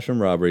stolen cash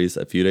from robberies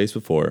a few days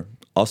before.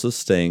 Also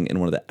staying in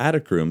one of the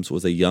attic rooms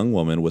was a young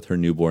woman with her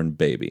newborn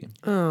baby.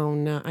 Oh,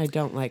 no, I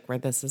don't like where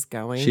this is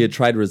going. She had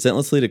tried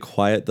relentlessly to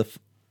quiet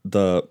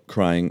the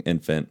crying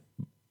infant,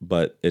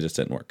 but it just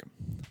didn't work.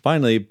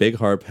 Finally, Big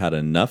Harp had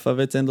enough of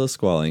its endless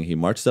squalling. He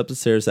marches up the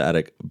stairs to the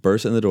attic,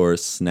 bursts in the door,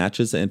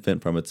 snatches the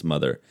infant from its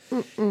mother.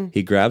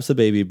 He grabs the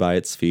baby by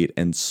its feet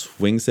and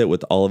swings it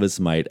with all of his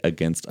might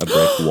against a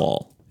brick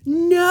wall.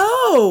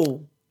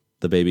 No!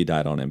 The baby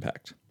died on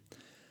impact.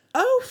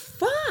 Oh,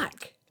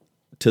 fuck.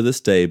 To this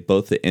day,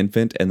 both the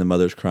infant and the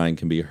mother's crying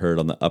can be heard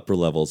on the upper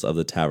levels of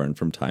the tavern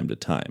from time to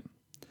time.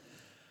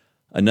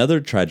 Another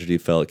tragedy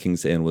fell at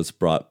King's Inn was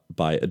brought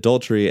by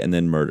adultery and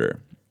then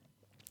murder.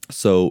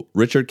 So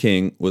Richard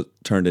King was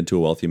turned into a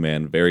wealthy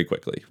man very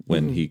quickly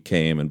when he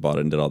came and bought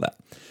it and did all that.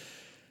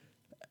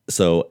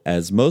 So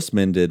as most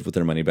men did with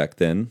their money back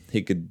then,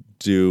 he could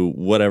do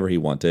whatever he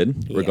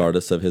wanted,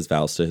 regardless of his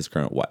vows to his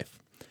current wife.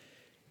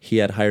 He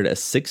had hired a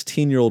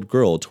 16-year-old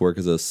girl to work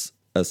as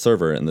a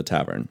server in the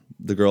tavern.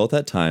 The girl at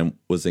that time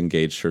was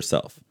engaged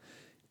herself.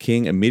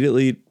 King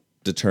immediately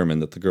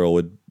determined that the girl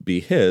would be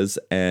his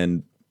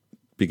and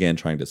began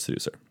trying to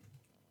seduce her.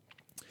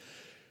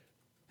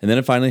 And then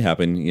it finally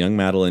happened. Young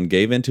Madeline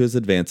gave in to his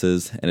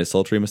advances, and a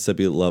sultry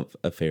Mississippi love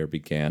affair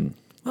began.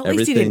 Well, at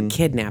least he didn't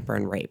kidnap her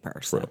and rape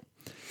her.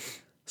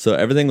 So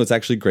everything was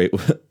actually great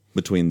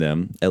between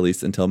them, at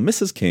least until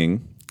Mrs.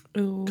 King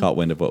caught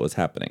wind of what was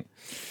happening.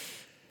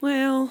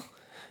 Well.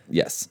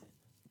 Yes.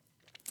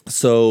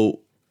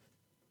 So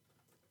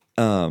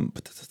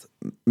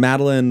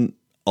Madeline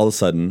all of a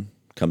sudden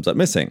comes up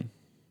missing.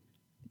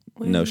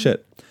 No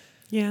shit.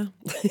 Yeah.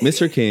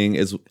 Mr. King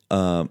is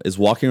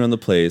walking around the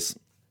place,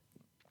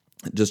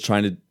 just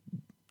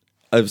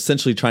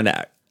essentially trying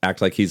to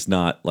act like he's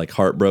not like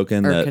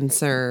heartbroken Or that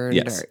concerned.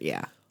 Yes. Or,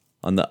 yeah.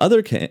 On the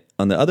other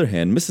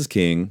hand, Mrs.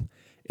 King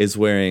is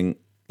wearing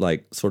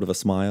like sort of a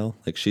smile,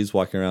 like she's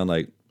walking around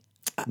like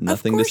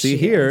nothing to course see she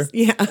here. is.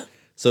 Yeah.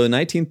 So in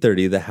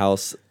 1930, the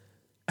house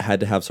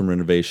had to have some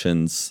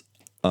renovations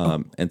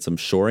and some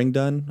shoring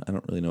done. I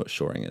don't really know what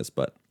shoring is,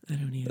 but I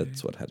don't either.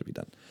 that's what had to be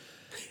done.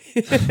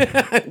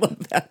 I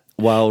love that.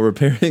 While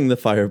repairing the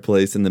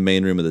fireplace in the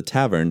main room of the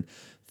tavern,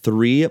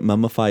 3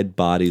 mummified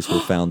bodies were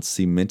found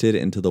cemented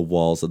into the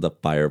walls of the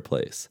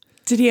fireplace.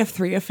 Did he have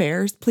 3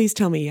 affairs? Please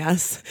tell me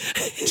yes.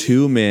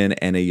 2 men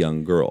and a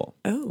young girl.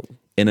 Oh.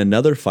 In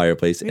another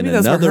fireplace, Maybe in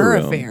those were another her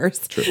room.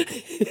 affairs. True.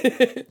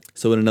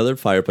 So in another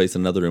fireplace,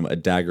 in another room, a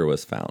dagger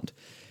was found.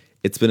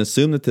 It's been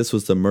assumed that this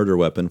was the murder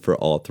weapon for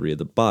all 3 of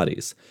the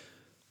bodies.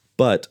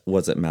 But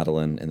was it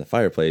Madeline in the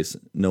fireplace?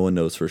 No one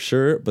knows for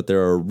sure, but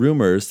there are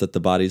rumors that the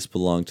bodies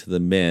belonged to the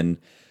men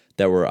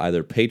that were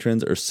either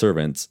patrons or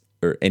servants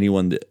or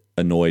anyone that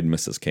annoyed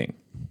Mrs. King.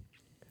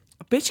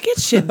 Bitch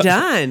gets shit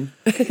done.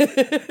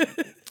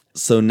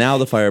 So now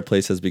the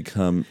fireplace has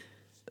become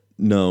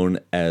known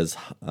as...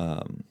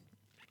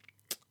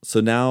 So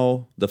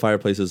now the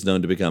fireplace is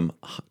known to become,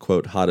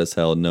 quote, hot as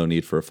hell, no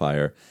need for a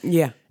fire.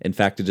 Yeah. In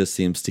fact, it just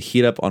seems to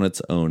heat up on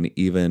its own,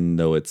 even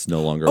though it's no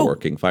longer a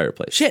working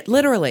fireplace. Shit,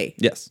 literally.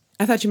 Yes.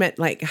 I thought you meant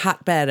like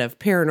hotbed of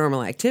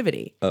paranormal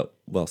activity. Oh,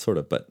 well, sort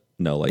of, but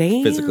no, like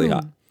Damn. physically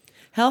hot.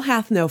 Hell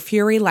hath no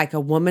fury like a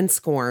woman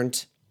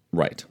scorned.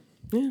 Right.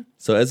 Yeah.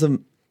 So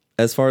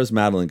as far as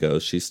Madeline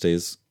goes, she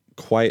stays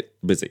quite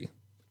busy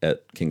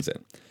at King's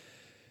Inn.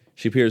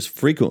 She appears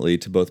frequently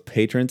to both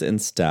patrons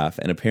and staff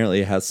and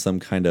apparently has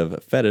some kind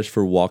of fetish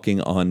for walking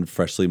on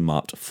freshly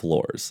mopped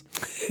floors.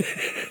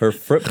 Her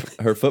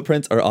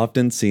footprints are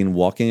often seen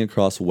walking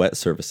across wet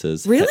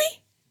surfaces.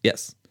 Really?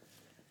 Yes.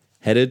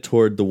 Headed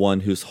toward the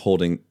one who's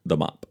holding the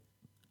mop,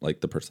 like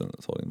the person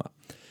that's holding the mop.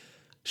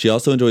 She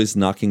also enjoys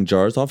knocking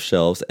jars off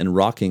shelves and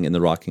rocking in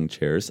the rocking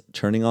chairs,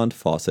 turning on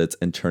faucets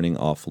and turning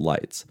off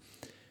lights.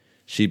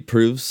 She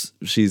proves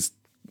she's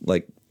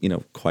like,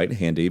 quite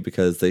handy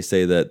because they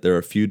say that there are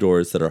a few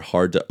doors that are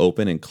hard to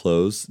open and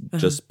close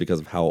just because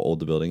of how old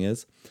the building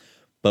is.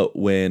 But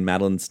when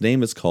Madeline's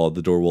name is called,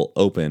 the door will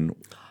open.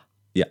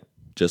 Yeah,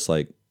 just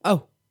like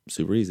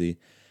super easy.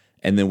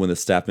 And then when the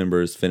staff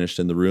member is finished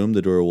in the room,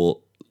 the door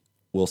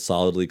will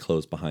solidly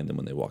close behind them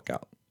when they walk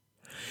out.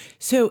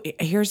 So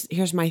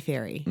here's my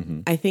theory.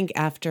 Mm-hmm. I think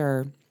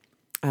after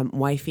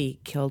wifey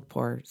killed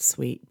poor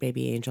sweet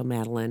baby angel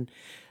Madeline,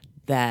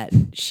 that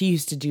she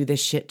used to do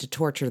this shit to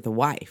torture the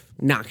wife,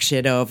 knock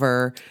shit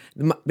over.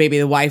 Maybe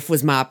the wife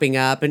was mopping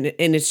up, and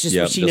it's just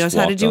what she knows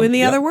how to do in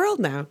the other world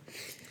now.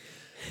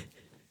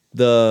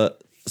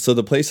 So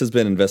the place has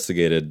been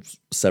investigated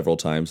several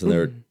times, and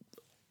there are,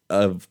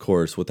 of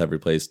course, with every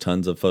place,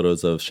 tons of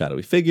photos of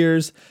shadowy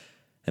figures,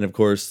 and of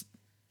course,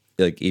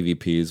 like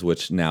EVPs,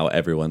 which now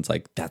everyone's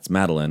like, that's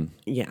Madeline.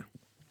 Yeah.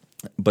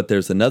 But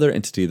there's another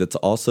entity that's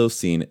also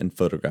seen and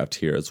photographed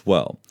here as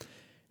well.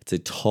 It's a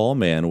tall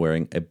man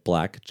wearing a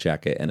black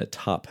jacket and a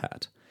top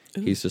hat.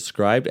 Ooh. He's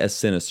described as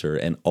sinister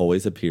and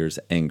always appears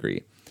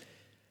angry.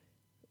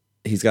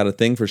 He's got a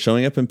thing for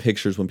showing up in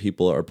pictures when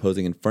people are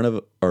posing in front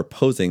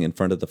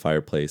of the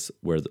fireplace,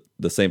 where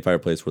the same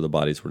fireplace where the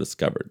bodies were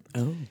discovered.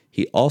 Oh.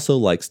 He also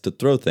likes to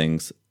throw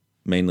things,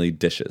 mainly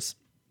dishes.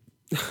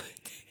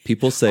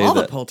 People say all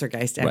the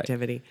poltergeist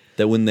activity. Right,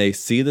 that when they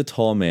see the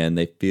tall man,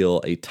 they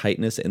feel a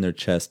tightness in their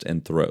chest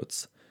and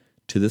throats.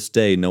 To this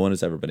day, no one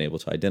has ever been able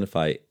to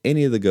identify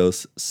any of the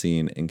ghosts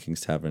seen in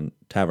King's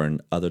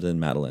Tavern other than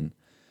Madeline.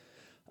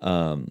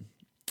 All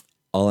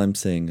I'm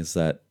saying is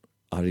that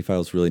Oddity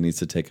Files really needs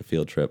to take a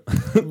field trip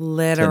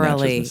Literally.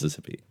 to Natchez,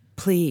 Mississippi.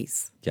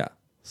 Please. Yeah,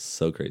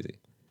 so crazy.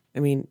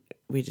 I mean,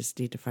 we just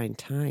need to find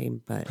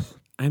time, but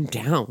I'm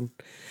down.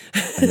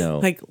 I know.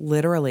 Like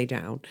literally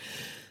down.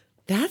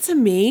 That's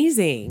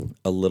amazing.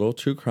 A little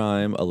true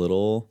crime, a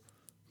little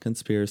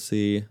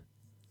conspiracy,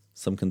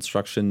 some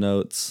construction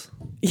notes.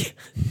 Yeah.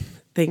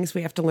 Things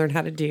we have to learn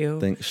how to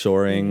do.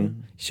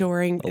 Shoring.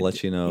 Shoring. I'll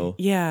let you know.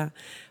 Yeah.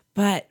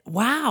 But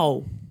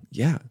wow.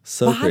 Yeah.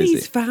 So bodies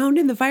crazy. found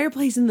in the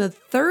fireplace in the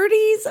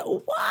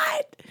 30s?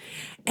 What?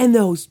 And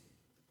those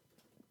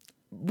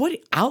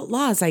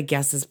outlaws, I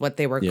guess, is what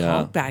they were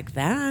called back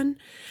then.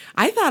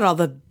 I thought all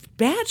the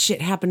bad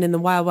shit happened in the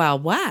Wild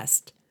Wild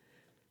West.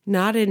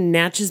 Not in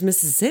Natchez,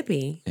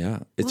 Mississippi. Yeah.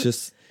 It's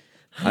just,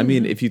 I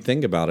mean, if you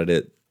think about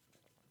it,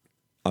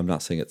 I'm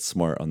not saying it's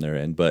smart on their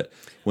end, but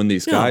when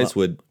these guys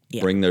would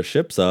bring their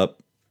ships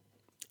up,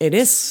 it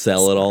is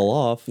sell it all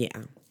off.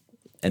 Yeah.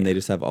 And they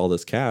just have all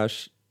this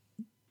cash.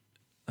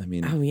 I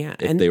mean,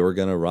 if they were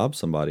going to rob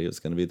somebody, it was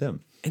going to be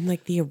them. And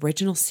like the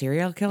original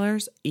serial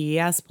killers?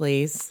 Yes,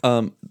 please.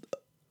 The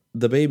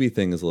baby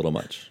thing is a little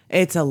much.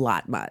 It's a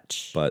lot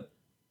much. But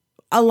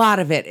a lot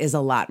of it is a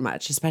lot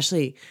much,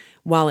 especially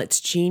while it's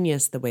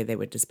genius the way they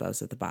would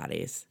dispose of the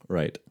bodies.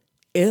 Right.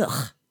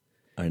 ugh.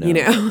 I know. You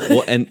know?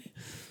 Well,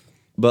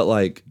 but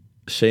like,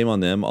 shame on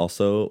them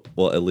also.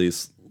 Well, at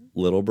least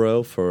Little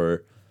Bro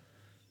for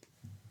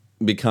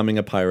becoming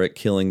a pirate,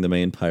 killing the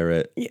main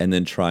pirate, and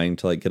then trying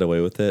to like get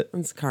away with it.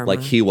 It's karma.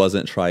 Like he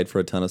wasn't tried for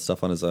a ton of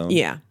stuff on his own.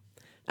 Yeah.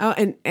 Oh,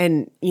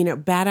 and you know,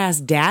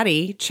 badass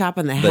daddy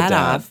chopping the The head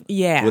dad off.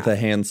 Yeah. with a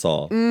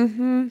handsaw.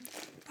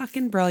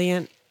 Fucking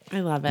brilliant. I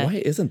love it. Why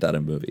isn't that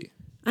a movie?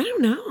 I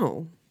don't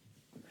know.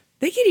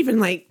 They could even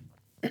like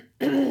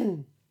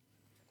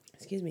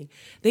excuse me.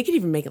 They could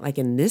even make it like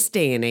in this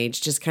day and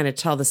age, just kind of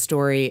tell the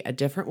story a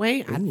different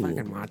way. I'd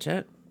fucking watch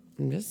it.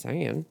 I'm just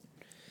saying.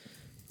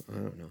 I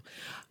don't know.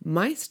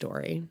 My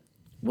story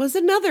was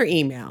another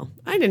email.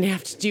 I didn't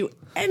have to do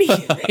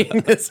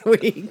anything this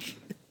week.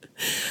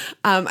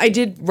 I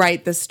did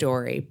write the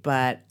story,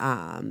 but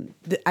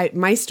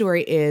my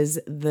story is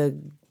the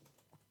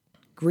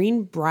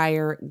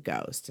Greenbrier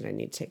Ghost, and I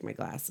need to take my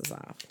glasses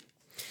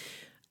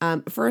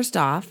off. First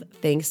off,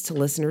 thanks to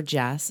listener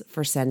Jess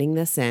for sending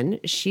this in.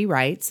 She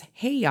writes,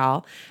 "Hey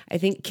y'all, I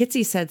think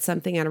Kitsy said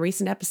something on a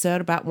recent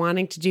episode about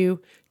wanting to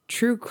do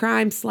true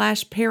crime /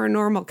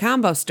 paranormal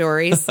combo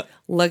stories.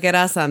 Look at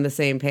us on the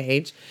same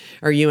page,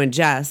 or you and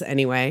Jess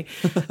anyway.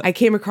 I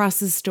came across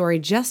this story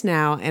just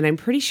now, and I'm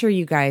pretty sure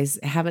you guys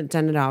haven't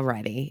done it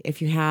already.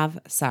 If you have,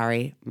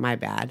 sorry, my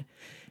bad.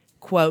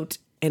 Quote,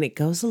 and it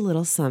goes a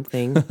little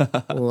something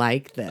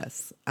like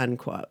this,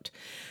 unquote.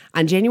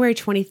 On January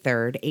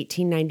 23rd,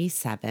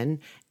 1897,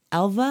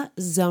 Elva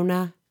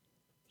Zona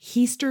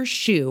Heaster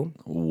Shue,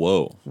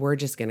 Whoa. we're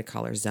just going to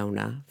call her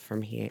Zona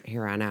from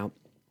here on out,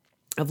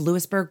 of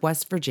Lewisburg,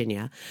 West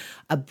Virginia,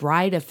 a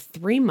bride of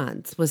 3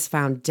 months was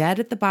found dead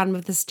at the bottom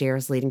of the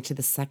stairs leading to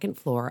the second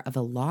floor of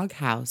a log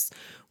house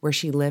where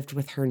she lived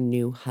with her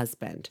new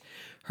husband.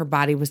 Her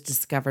body was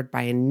discovered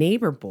by a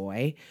neighbor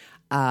boy.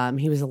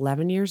 He was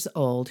 11 years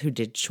old who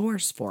did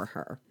chores for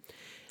her.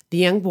 The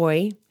young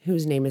boy,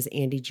 whose name is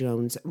Andy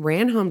Jones,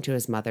 ran home to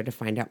his mother to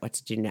find out what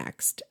to do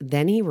next.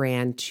 Then he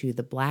ran to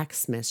the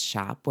blacksmith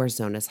shop where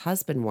Zona's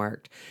husband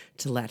worked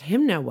to let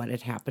him know what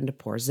had happened to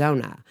poor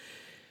Zona.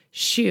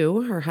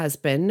 Shue, her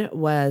husband,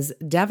 was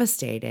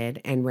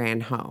devastated and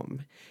ran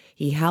home.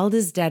 He held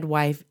his dead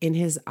wife in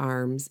his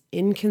arms,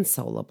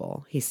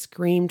 inconsolable. He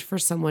screamed for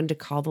someone to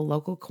call the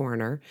local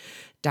coroner,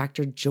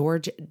 Dr.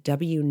 George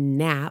W.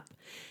 Knapp,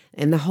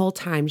 and the whole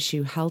time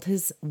Shue held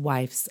his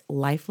wife's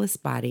lifeless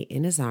body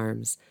in his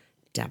arms,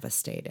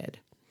 devastated.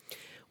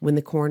 When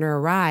the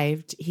coroner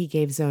arrived, he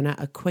gave Zona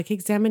a quick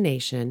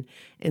examination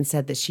and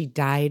said that she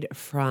died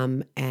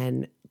from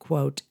an,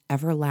 quote,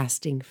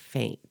 everlasting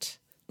faint,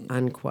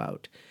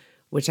 unquote,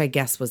 which I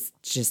guess was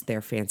just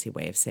their fancy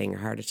way of saying a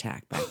heart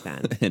attack back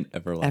then. An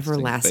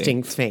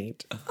everlasting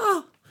faint.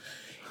 Oh,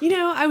 you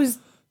know, I was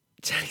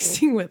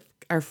texting with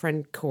our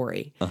friend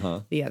Corey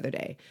the other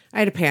day. I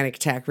had a panic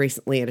attack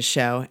recently at a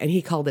show, and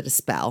he called it a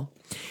spell.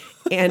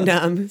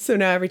 And so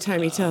now every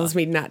time he tells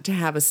me not to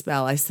have a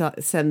spell, I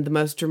send the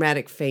most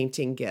dramatic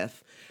fainting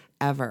gif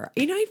ever.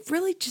 You know, I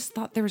really just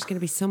thought there was going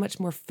to be so much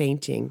more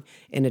fainting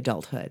in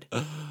adulthood.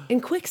 In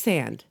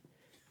quicksand,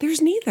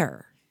 there's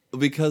neither.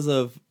 Because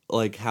of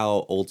like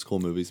how old school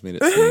movies made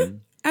it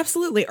seem.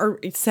 Absolutely. Or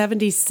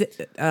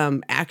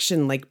 70s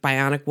action like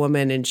Bionic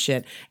Woman and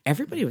shit.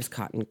 Everybody was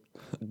caught in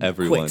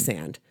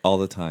quicksand. All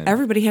the time.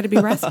 Everybody had to be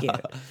rescued.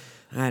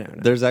 I don't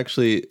know.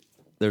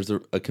 There's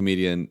a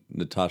comedian,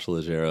 Natasha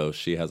Leggero.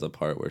 She has a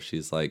part where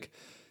she's like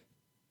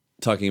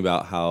talking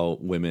about how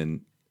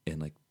women in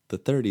like the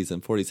 30s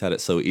and 40s had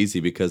it so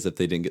easy because if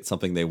they didn't get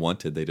something they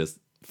wanted, they just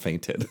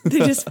fainted. They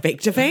just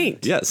faked a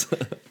faint. Yes.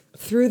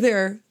 Threw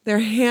their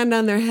hand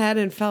on their head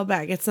and fell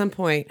back at some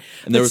point.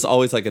 And there was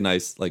always like a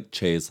nice like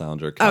chaise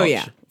lounge or couch. Oh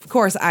yeah. Of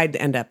course I'd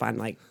end up on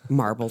like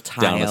marble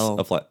tile. Down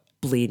a flat.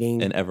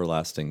 Bleeding. An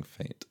everlasting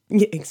faint.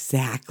 Yeah,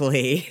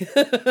 exactly.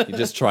 You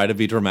just try to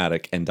be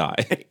dramatic and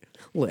die.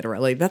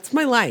 Literally. That's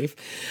my life.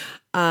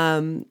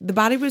 The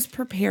body was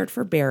prepared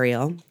for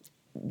burial,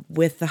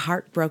 with the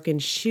heartbroken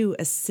Shue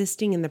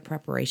assisting in the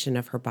preparation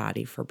of her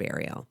body for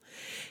burial.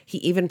 He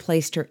even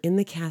placed her in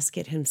the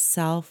casket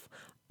himself,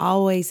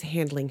 always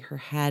handling her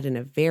head in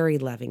a very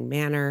loving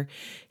manner.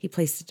 He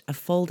placed a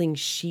folding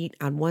sheet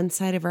on one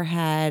side of her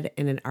head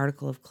and an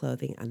article of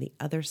clothing on the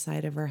other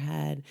side of her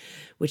head,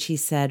 which he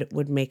said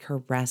would make her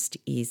rest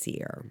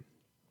easier.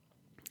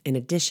 In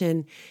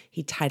addition,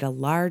 he tied a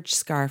large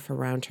scarf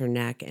around her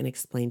neck and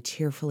explained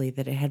tearfully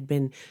that it had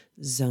been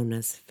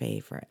Zona's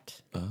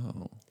favorite.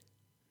 Oh.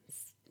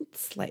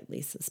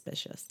 Slightly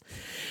suspicious.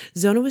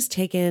 Zona was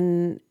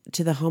taken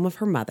to the home of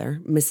her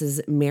mother,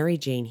 Mrs. Mary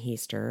Jane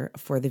Heaster,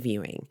 for the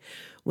viewing.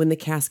 When the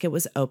casket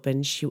was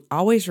opened, she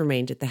always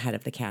remained at the head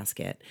of the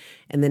casket,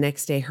 and the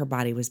next day her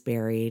body was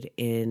buried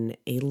in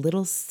a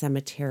little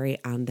cemetery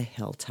on the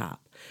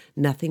hilltop.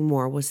 Nothing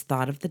more was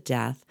thought of the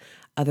death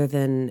other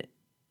than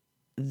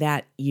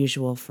that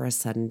usual for a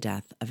sudden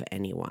death of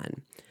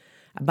anyone.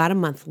 About a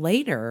month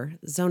later,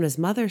 Zona's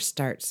mother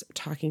starts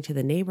talking to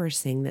the neighbors,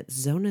 saying that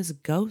Zona's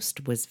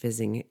ghost was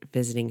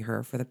visiting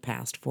her for the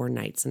past 4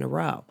 nights in a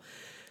row.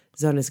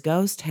 Zona's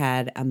ghost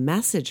had a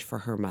message for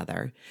her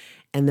mother,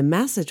 And the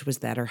message was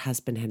that her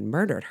husband had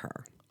murdered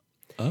her.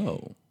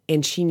 Oh.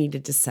 And she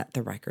needed to set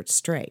the record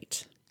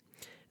straight.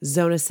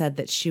 Zona said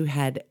that Shu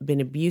had been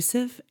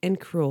abusive and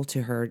cruel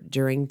to her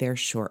during their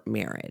short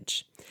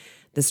marriage.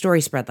 The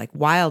story spread like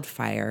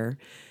wildfire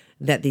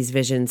that these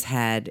visions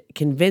had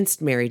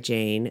convinced Mary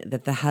Jane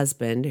that the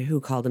husband, who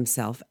called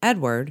himself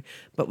Edward,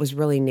 but was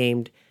really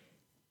named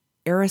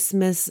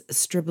Erasmus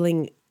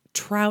Stribling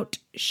Trout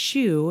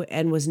Shu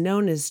and was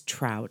known as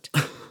Trout,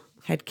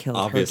 had killed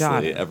Obviously, her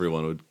daughter.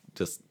 everyone would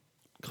just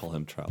call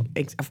him Trout.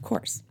 Of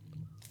course.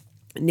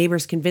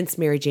 Neighbors convinced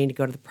Mary Jane to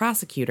go to the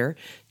prosecutor,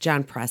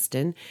 John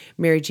Preston.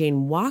 Mary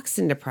Jane walks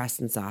into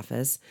Preston's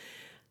office,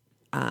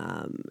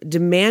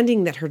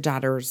 demanding that her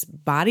daughter's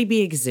body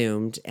be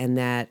exhumed and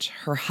that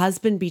her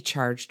husband be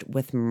charged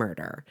with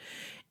murder.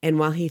 And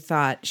while he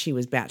thought she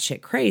was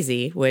batshit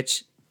crazy,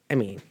 which, I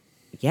mean,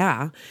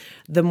 yeah,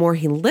 the more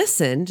he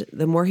listened,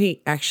 the more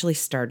he actually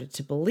started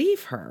to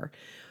believe her,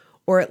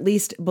 or at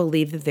least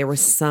believe that there was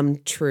some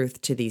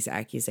truth to these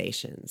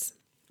accusations.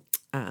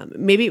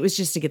 Maybe it was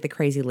just to get the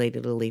crazy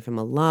lady to leave him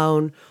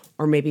alone,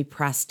 or maybe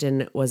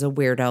Preston was a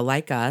weirdo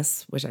like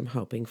us, which I'm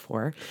hoping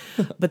for.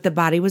 But the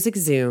body was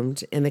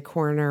exhumed, and the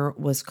coroner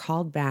was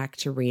called back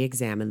to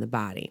re-examine the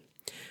body.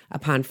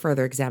 Upon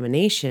further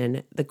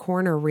examination, the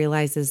coroner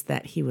realizes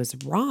that he was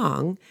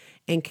wrong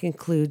and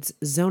concludes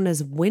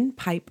Zona's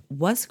windpipe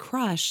was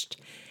crushed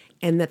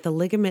and that the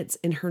ligaments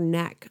in her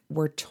neck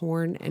were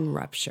torn and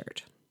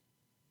ruptured.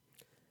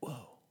 Whoa.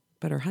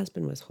 But her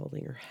husband was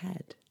holding her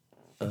head.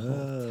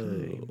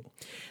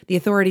 The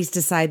authorities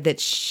decide that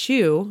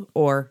Shu,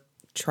 or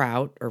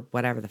Trout, or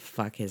whatever the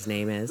fuck his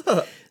name is,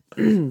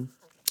 who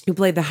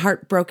played the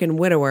heartbroken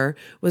widower,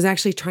 was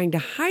actually trying to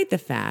hide the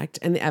fact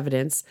and the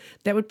evidence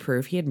that would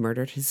prove he had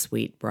murdered his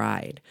sweet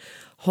bride.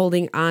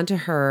 Holding onto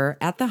her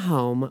at the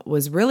home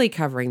was really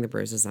covering the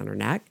bruises on her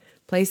neck.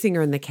 Placing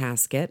her in the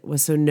casket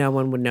was so no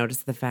one would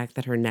notice the fact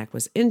that her neck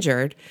was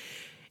injured.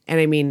 And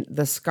I mean,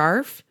 the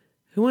scarf?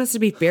 Who wants to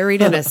be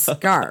buried in a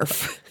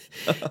scarf?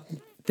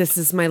 This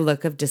is my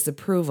look of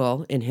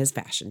disapproval in his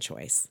fashion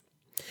choice.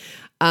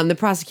 The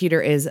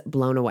prosecutor is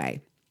blown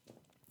away.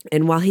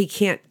 And while he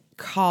can't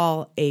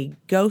call a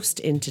ghost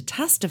in to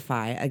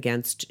testify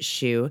against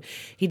Shu,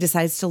 he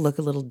decides to look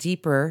a little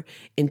deeper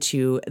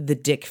into the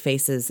dick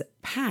face's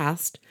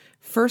past,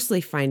 firstly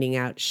finding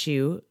out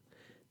Shu,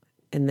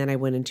 and then I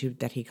went into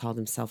that he called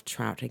himself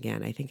Trout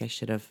again. I think I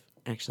should have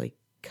actually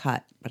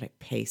cut, but I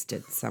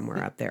pasted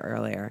somewhere up there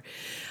earlier.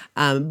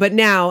 But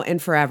now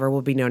and forever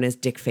will be known as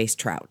Dick Face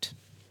Trout.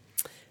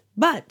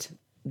 But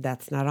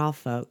that's not all,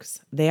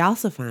 folks. They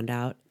also found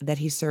out that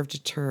he served a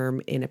term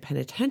in a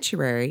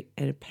penitentiary,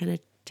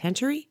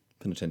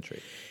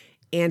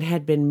 and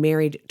had been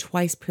married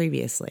twice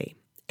previously,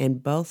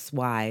 and both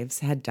wives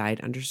had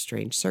died under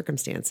strange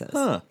circumstances.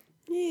 Huh.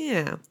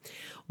 Yeah.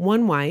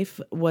 One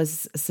wife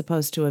was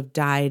supposed to have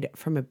died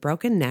from a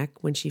broken neck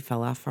when she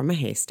fell off from a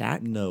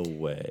haystack. No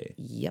way.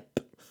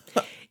 Yep.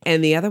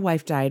 And the other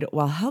wife died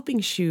while helping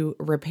Shu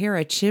repair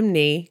a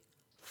chimney.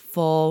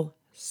 Full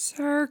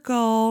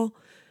circle.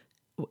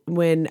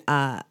 When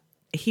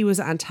he was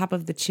on top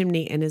of the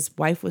chimney and his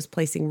wife was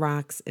placing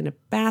rocks in a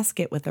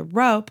basket with a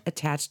rope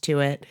attached to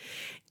it,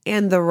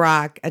 and the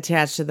rock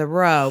attached to the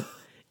rope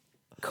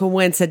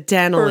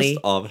coincidentally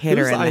First off, hit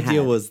her whose in the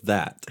idea head. was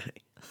that?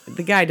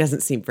 The guy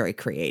doesn't seem very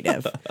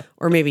creative,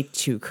 or maybe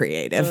too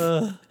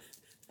creative.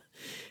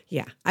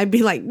 Yeah, I'd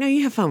be like, no,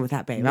 you have fun with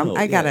that, babe. No,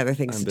 I got yeah, other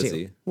things I'm to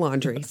busy. do.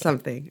 Laundry,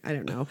 something. I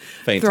don't know.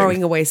 Fainting.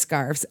 Throwing away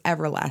scarves,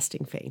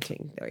 everlasting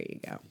fainting. There you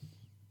go.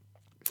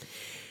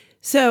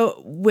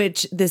 So,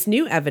 which this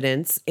new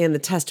evidence and the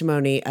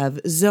testimony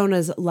of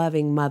Zona's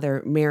loving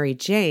mother, Mary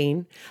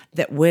Jane,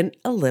 that went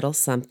a little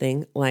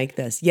something like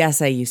this. Yes,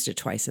 I used it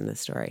twice in this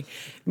story.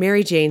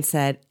 Mary Jane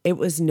said, "It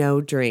was no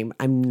dream."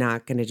 I'm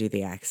not going to do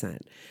the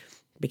accent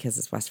because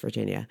it's West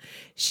Virginia.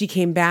 She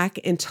came back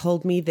and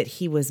told me that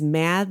he was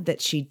mad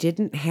that she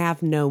didn't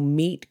have no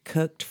meat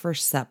cooked for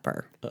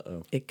supper.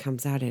 Uh-oh. It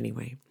comes out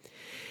anyway.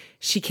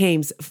 She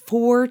came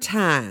 4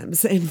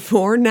 times in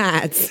 4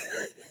 nights.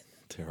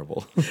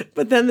 Terrible.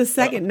 But then the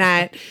second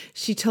night,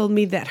 she told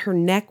me that her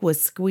neck was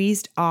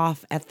squeezed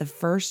off at the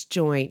first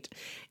joint,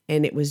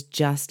 and it was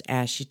just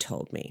as she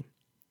told me.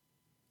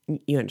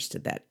 You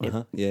understood that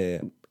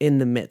Yeah. in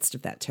the midst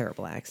of that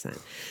terrible accent.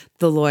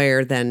 The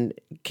lawyer then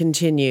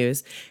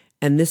continues,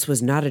 and this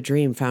was not a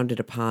dream founded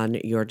upon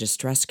your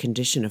distressed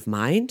condition of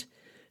mind?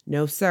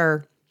 No,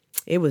 sir.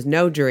 It was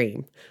no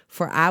dream,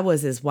 for I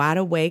was as wide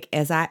awake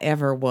as I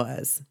ever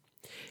was.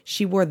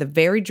 She wore the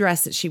very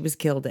dress that she was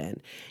killed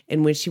in.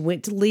 And when she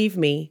went to leave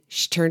me,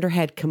 she turned her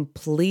head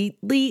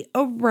completely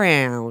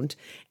around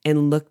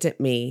and looked at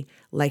me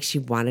like she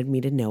wanted me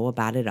to know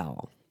about it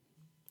all.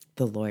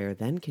 The lawyer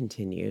then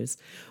continues,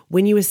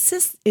 when you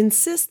insist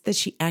that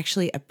she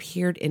actually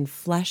appeared in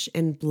flesh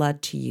and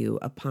blood to you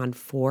upon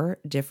 4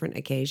 different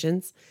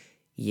occasions,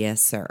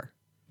 yes, sir.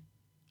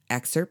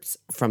 Excerpts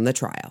from the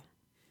trial.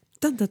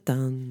 Dun, dun,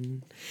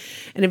 dun.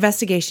 An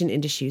investigation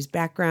into Shu's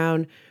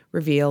background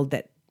revealed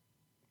that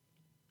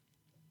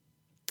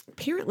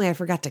apparently I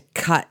forgot to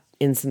cut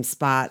in some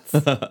spots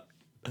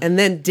and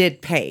then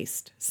did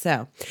paste.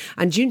 So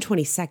on June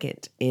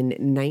 22nd in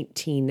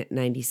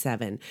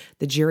 1997,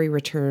 the jury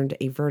returned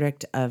a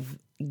verdict of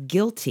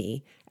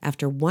guilty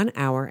after 1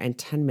 hour and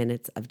 10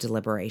 minutes of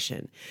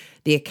deliberation.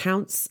 The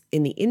accounts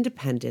in The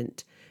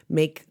Independent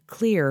make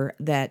clear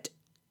that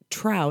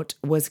Trout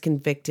was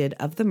convicted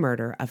of the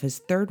murder of his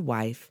third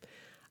wife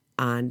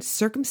on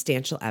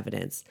circumstantial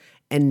evidence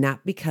and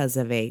not because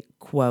of a,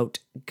 quote,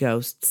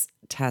 ghost's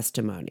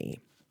testimony.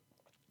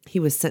 He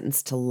was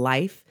sentenced to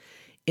life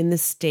in the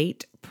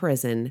state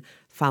prison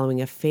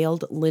following a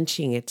failed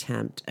lynching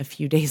attempt a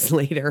few days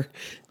later.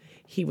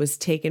 He was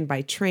taken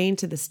by train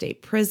to the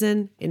state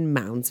prison in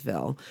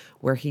Moundsville,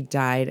 where he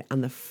died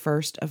on the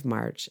 1st of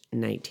March,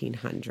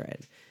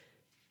 1900.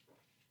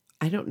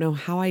 I don't know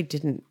how I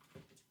didn't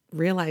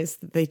realize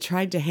that they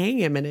tried to hang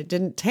him and it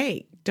didn't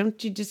take.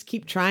 Don't you just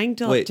keep trying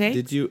till it takes?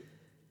 Did you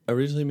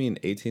originally mean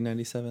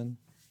 1897?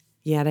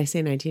 Yeah, did I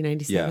say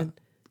 1997? Yeah.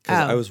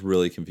 Because I was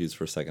really confused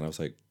for a second. I was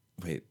like,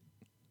 wait,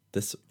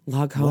 this...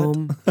 Log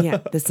home. Yeah,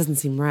 this doesn't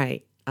seem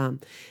right.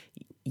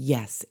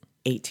 Yes,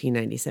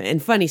 1897.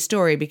 And funny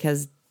story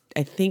because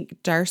I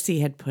think Darcy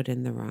had put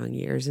in the wrong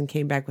years and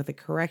came back with a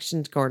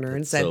corrections corner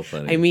and said, so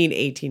funny. I mean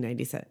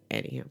 1897.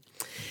 Anyhow.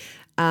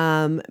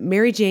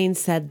 Mary Jane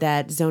said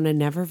that Zona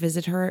never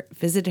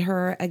visited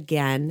her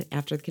again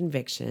after the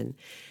conviction.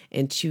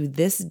 And to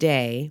this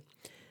day,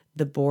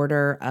 the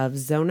border of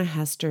Zona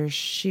Hester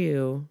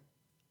Shue,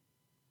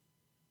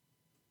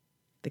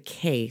 the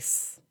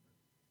case,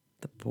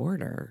 the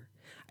border.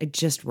 I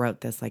just wrote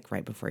this like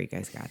right before you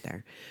guys got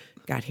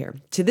here.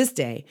 To this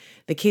day,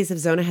 the case of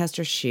Zona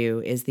Hester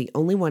Shue is the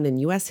only one in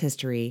U.S.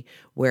 history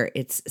where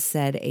it's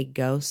said a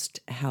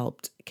ghost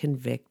helped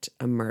convict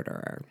a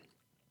murderer.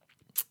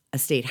 A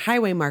state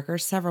highway marker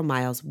several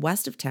miles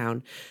west of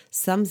town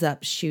sums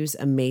up Shue's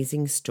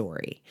amazing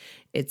story.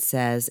 It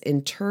says,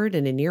 interred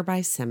in a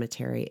nearby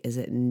cemetery is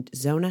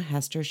Zona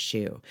Hester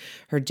Shue.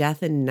 Her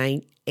death in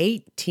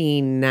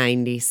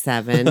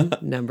 1897,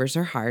 numbers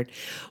are hard,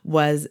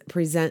 was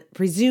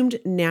presumed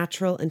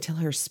natural until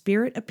her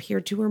spirit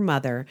appeared to her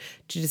mother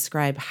to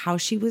describe how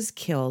she was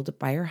killed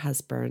by her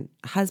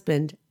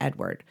husband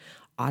Edward.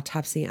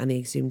 Autopsy on the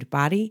exhumed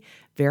body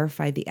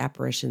verified the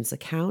apparition's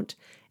account.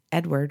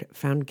 Edward,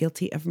 found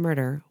guilty of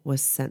murder,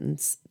 was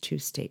sentenced to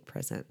state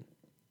prison.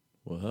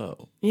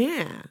 Whoa.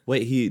 Yeah.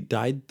 Wait, he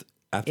died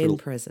after In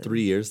prison.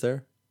 3 years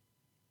there?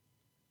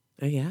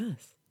 Oh,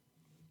 yes.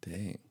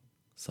 Dang.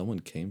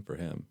 Someone came for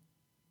him.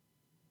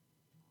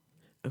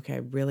 Okay, I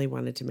really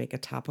wanted to make a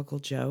topical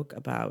joke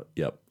about...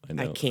 Yep, I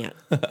know. I can't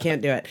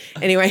do it.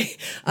 Anyway,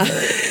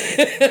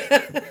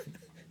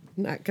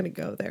 not going to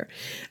go there.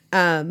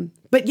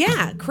 But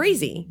yeah,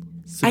 crazy.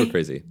 Super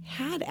crazy. I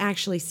had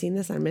actually seen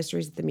this on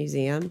Mysteries at the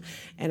Museum,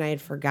 and I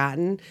had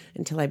forgotten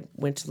until I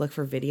went to look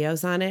for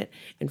videos on it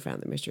and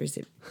found the Mysteries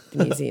at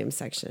the Museum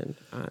section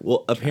on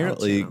Well,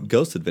 apparently, Travel Channel.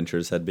 Ghost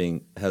Adventures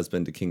has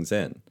been to King's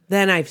Inn.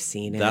 Then I've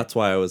seen it. That's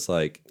why I was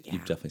like,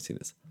 you've definitely seen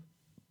this.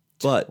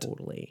 But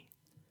totally.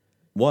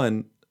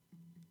 one,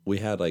 we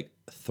had like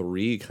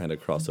 3 kind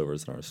of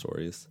crossovers in our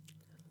stories.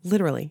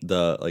 Literally.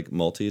 The like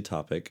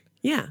multi-topic,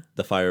 Yeah.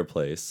 the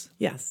fireplace,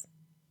 Yes.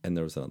 and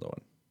there was another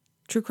one.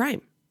 True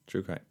crime.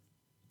 True crime.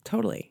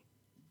 Totally.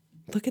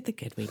 Look at the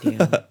good we do.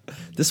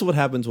 This is what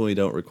happens when we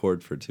don't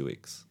record for 2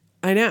 weeks.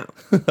 I know.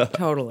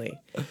 Totally.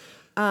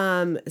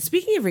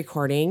 Speaking of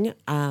recording,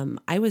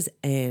 I was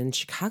in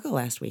Chicago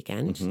last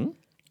weekend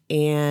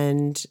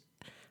and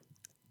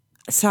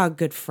saw a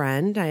good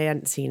friend I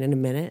hadn't seen in a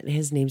minute.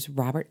 His name's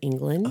Robert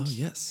England. Oh,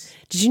 yes.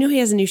 Did you know he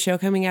has a new show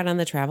coming out on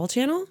the Travel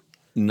Channel?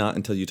 Not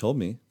until you told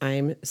me.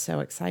 I'm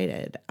so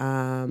excited.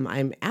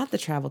 I'm at the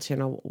Travel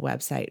Channel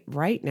website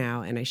right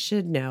now, and I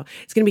should know.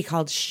 It's going to be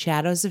called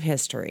Shadows of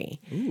History.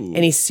 Ooh.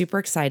 And he's super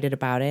excited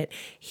about it.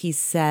 He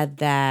said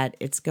that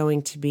it's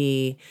going to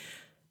be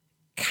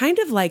kind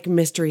of like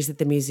Mysteries at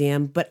the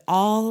Museum, but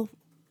all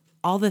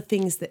the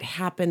things that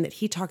happen that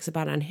he talks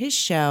about on his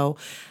show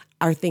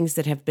are things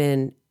that have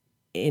been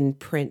in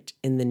print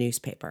in the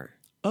newspaper.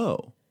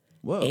 Oh,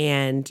 whoa.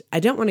 And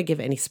I don't want to give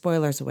any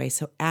spoilers away,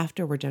 so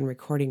after we're done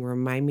recording,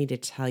 remind me to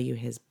tell you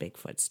his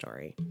Bigfoot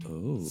story.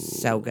 Oh.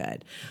 So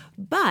good.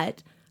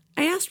 But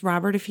I asked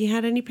Robert if he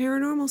had any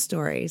paranormal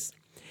stories.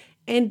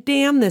 And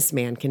damn, this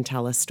man can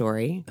tell a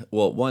story.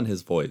 Well, one,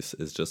 his voice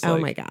is just like, Oh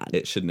my God.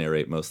 It should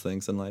narrate most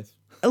things in life.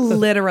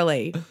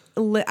 Literally.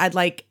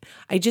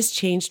 I just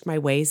changed my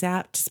Waze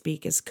app to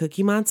speak as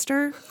Cookie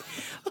Monster,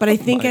 but I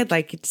think I'd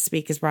like it to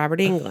speak as Robert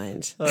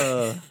England.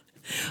 But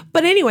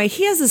anyway,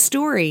 he has a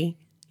story.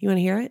 You want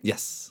to hear it?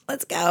 Yes.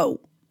 Let's go.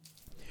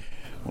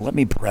 Well, let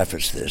me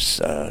preface this.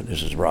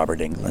 This is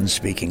Robert England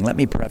speaking. Let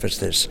me preface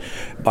this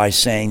by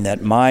saying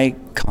that my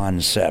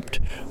concept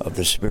of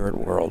the spirit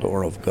world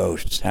or of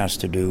ghosts has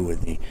to do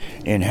with the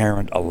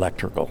inherent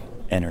electrical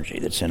energy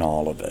that's in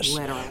all of us.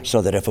 Literally.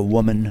 So that if a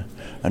woman,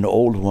 an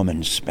old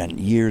woman, spent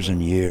years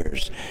and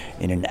years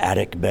in an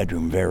attic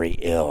bedroom very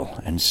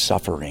ill and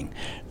suffering,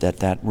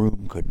 that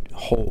room could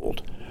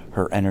hold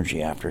her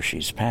energy after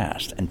she's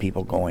passed, and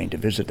people going to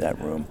visit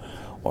that room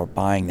or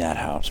buying that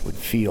house would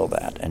feel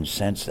that and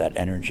sense that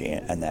energy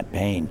and that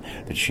pain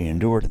that she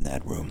endured in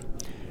that room.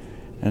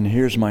 And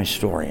here's my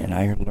story, and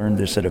I learned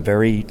this at a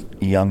very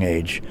young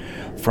age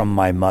from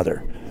my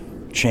mother,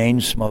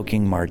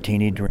 chain-smoking,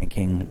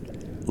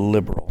 martini-drinking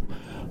liberal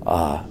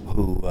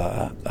who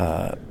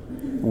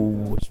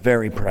was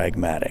very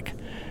pragmatic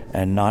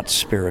and not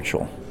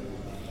spiritual.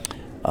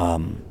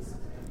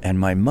 And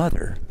my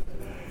mother,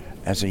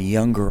 as a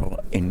young girl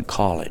in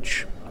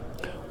college,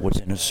 was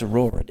in a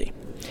sorority.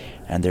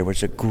 And there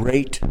was a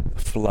great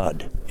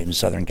flood in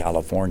Southern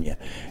California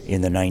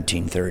in the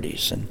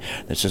 1930s. And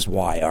this is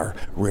why our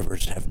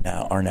rivers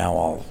are now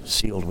all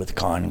sealed with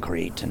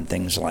concrete and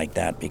things like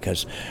that,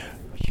 because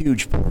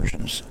huge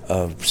portions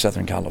of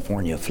Southern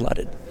California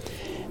flooded.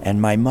 And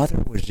my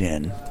mother was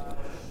in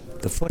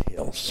the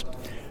foothills,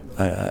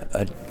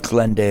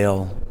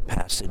 Glendale,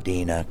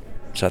 Pasadena,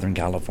 Southern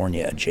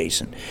California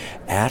adjacent,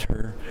 at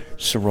her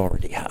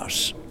sorority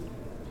house.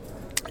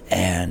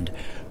 And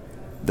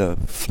the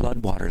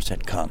floodwaters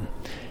had come,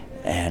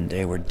 and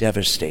they were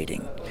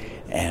devastating.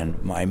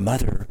 And my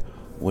mother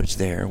was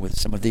there with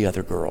some of the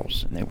other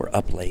girls, and they were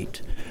up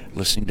late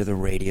listening to the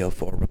radio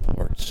for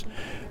reports.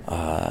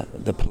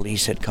 The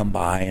police had come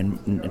by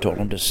and told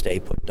them to stay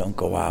put, don't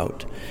go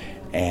out.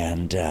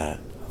 And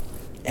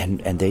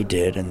they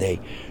did, and they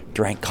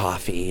drank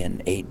coffee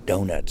and ate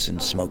donuts and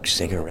smoked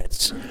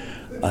cigarettes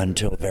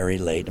until very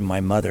late. And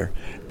my mother,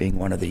 being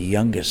one of the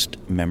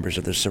youngest members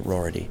of the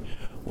sorority,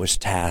 was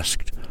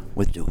tasked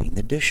with doing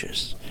the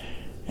dishes.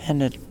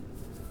 And at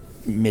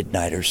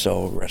midnight or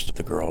so, the rest of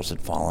the girls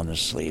had fallen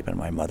asleep, and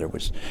my mother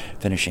was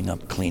finishing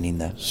up cleaning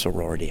the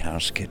sorority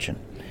house kitchen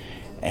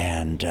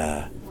and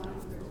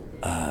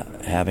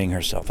having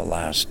herself a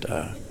last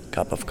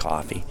cup of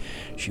coffee.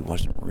 She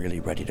wasn't really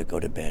ready to go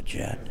to bed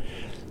yet.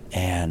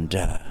 And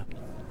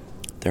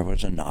there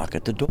was a knock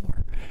at the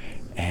door.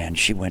 And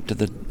she went to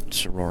the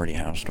sorority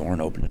house door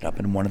and opened it up,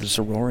 and one of the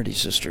sorority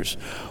sisters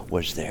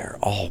was there,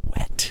 all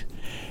wet.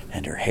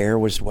 And her hair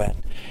was wet,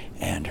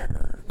 and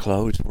her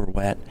clothes were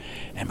wet.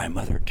 And my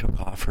mother took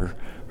off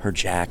her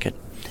jacket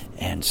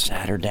and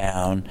sat her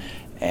down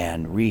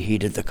and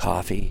reheated the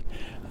coffee,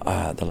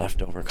 the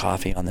leftover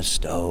coffee on the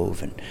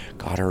stove, and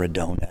got her a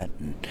donut,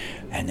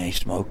 and they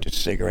smoked a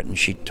cigarette. And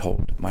she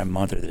told my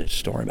mother this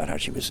story about how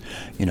she was,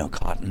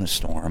 caught in the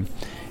storm,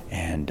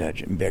 and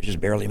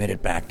just barely made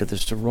it back to the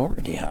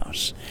sorority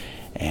house.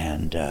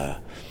 And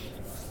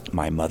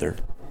my mother,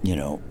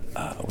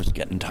 was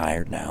getting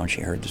tired now, and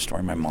she heard the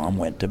story. My mom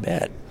went to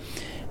bed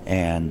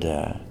and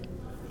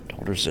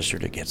told her sister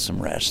to get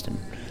some rest and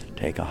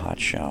take a hot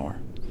shower.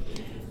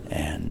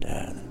 And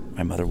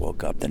my mother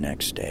woke up the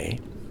next day,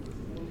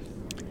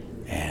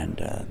 and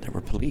there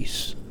were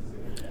police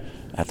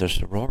at the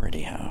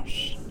sorority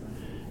house.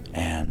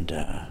 And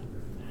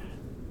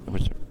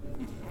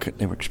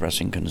they were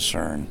expressing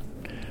concern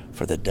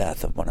for the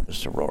death of one of the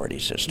sorority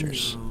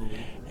sisters. No.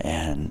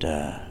 And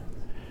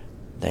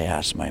they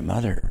asked my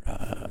mother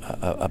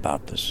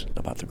about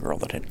the girl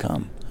that had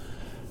come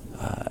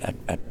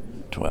at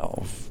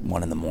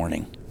 1 in the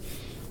morning.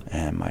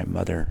 And my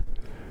mother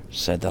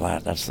said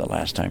that's the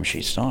last time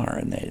she saw her.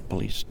 And the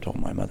police told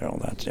my mother, oh,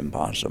 that's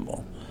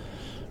impossible,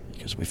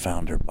 because we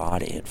found her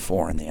body at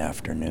 4 in the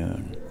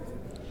afternoon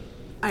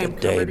the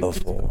day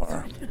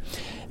before.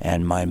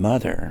 And my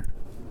mother,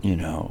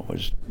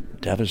 was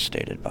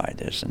devastated by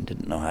this and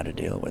didn't know how to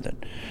deal with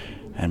it.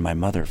 And my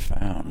mother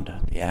found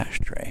the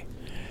ashtray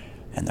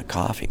and the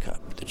coffee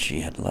cup that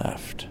she had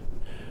left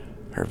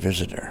her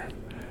visitor.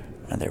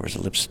 And there was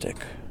lipstick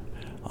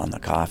on the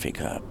coffee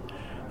cup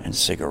and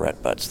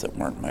cigarette butts that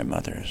weren't my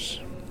mother's.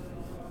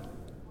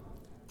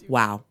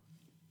 Wow.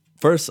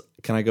 First,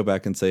 can I go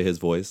back and say his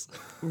voice?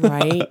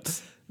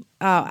 Right.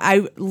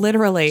 I've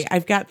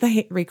got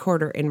the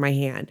recorder in my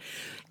hand,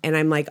 and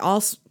I'm like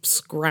all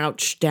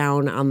scrouched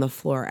down on the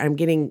floor. I'm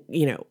getting,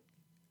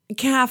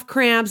 calf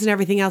cramps and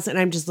everything else. And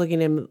I'm just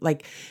looking at him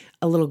like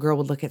a little girl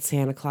would look at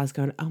Santa Claus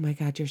going, oh my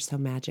God, you're so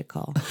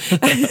magical.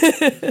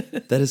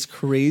 That is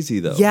crazy,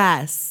 though.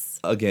 Yes.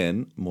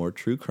 Again, more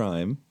true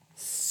crime.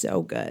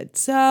 So good.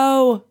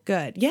 So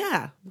good.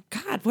 Yeah.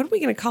 God, what are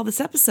we going to call this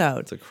episode?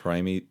 It's a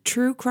crimey.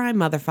 True crime,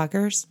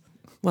 motherfuckers.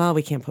 Well,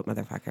 we can't put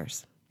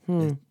motherfuckers.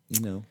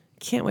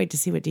 Can't wait to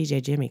see what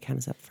DJ Jimmy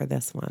comes up for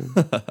this one.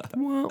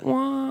 Wah,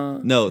 wah.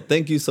 No,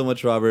 thank you so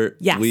much, Robert.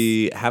 Yes.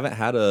 We haven't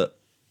had a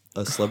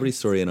celebrity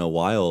story in a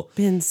while.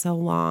 Been so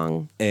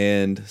long.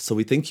 And so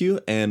we thank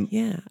you. And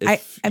yeah,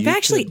 I've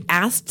actually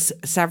asked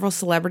several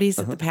celebrities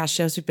at the past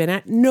shows we've been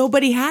at.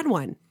 Nobody had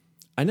one.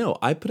 I know.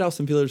 I put out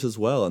some feelers as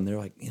well, and they're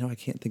like, I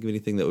can't think of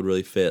anything that would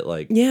really fit,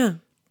 like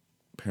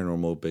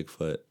paranormal,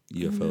 Bigfoot,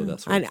 UFO, that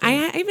sort of thing.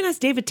 I even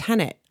asked David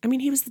Tennant. I mean,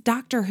 he was the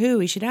Doctor Who.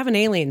 He should have an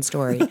alien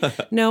story.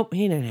 Nope,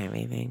 he didn't have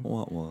anything.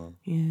 Wah, wah.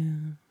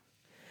 Yeah.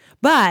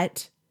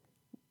 But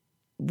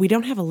we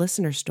don't have a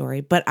listener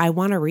story, but I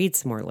want to read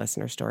some more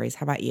listener stories.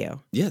 How about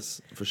you?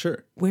 Yes, for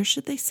sure. Where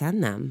should they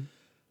send them?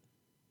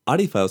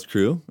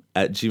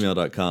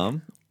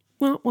 audiofilescrew@gmail.com.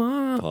 Wah,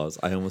 wah. Pause.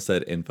 I almost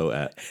said info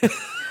at.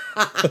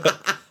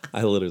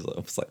 I literally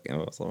was like,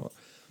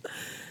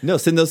 No,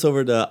 send those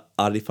over to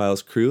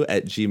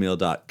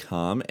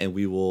oddityfilescrew@gmail.com and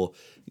we will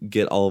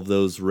get all of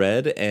those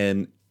read.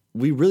 And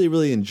we really,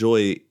 really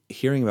enjoy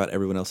hearing about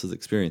everyone else's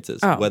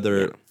experiences.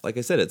 Whether, like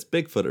I said, it's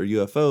Bigfoot or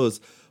UFOs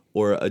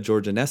or a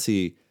Georgia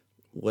Nessie,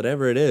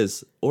 whatever it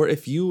is. Or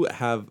if you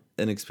have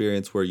an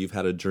experience where you've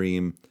had a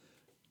dream,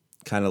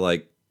 kind of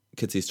like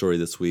Kitsy's story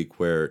this week,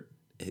 where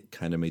it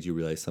kind of made you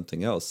realize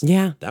something else.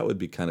 Yeah. That would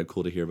be kind of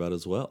cool to hear about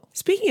as well.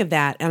 Speaking of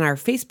that, in our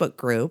Facebook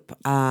group,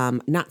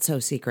 not so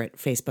secret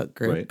Facebook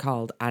group Right.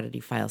 called Oddity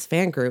Files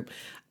Fan Group,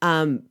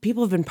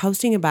 people have been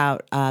posting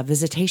about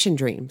visitation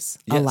dreams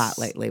a Yes. lot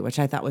lately, which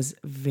I thought was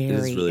very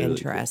really, really cool.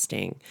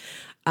 interesting.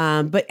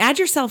 But add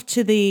yourself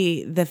to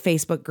the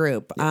Facebook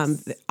group.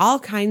 All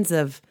kinds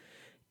of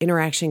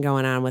interaction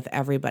going on with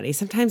everybody.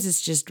 Sometimes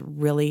it's just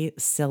really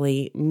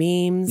silly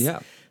memes. Yeah.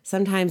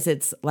 Sometimes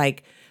it's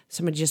like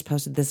somebody just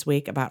posted this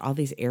week about all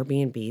these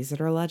Airbnbs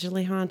that are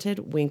allegedly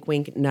haunted. Wink,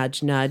 wink,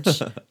 nudge,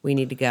 nudge. We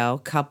need to go.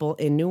 Couple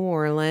in New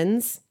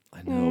Orleans.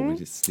 I know, we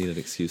just need an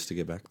excuse to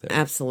get back there.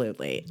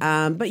 Absolutely.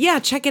 But yeah,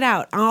 check it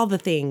out. All the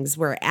things.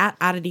 We're at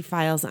Oddity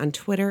Files on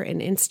Twitter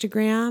and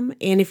Instagram.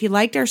 And if you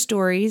liked our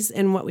stories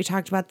and what we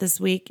talked about this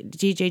week,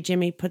 DJ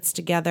Jimmy puts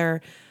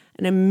together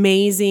an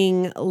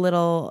amazing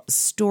little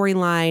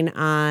storyline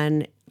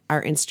on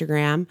our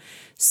Instagram.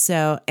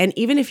 So, and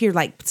even if you're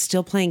like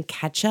still playing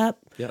catch up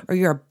or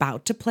you're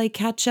about to play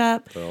catch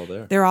up, They're all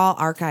there. They're all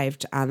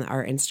archived on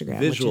our Instagram.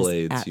 Visual which is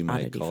aids, at you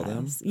might Oddity call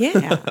Files. them.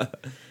 Yeah.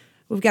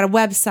 We've got a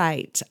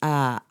website,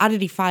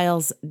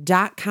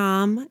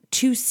 oddityfiles.com,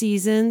 2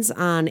 seasons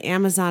on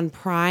Amazon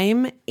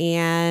Prime.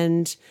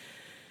 And,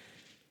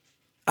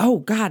 oh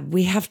God,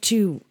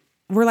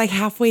 we're like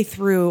halfway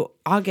through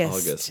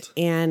August.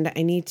 And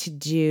I need to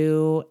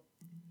do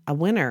a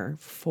winner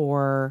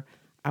for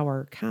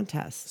our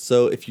contest.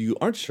 So if you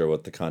aren't sure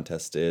what the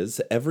contest is,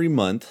 every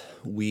month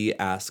we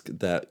ask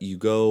that you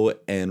go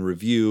and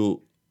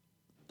review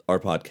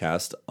our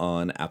podcast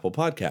on Apple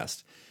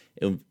Podcast.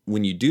 And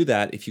when you do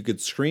that, if you could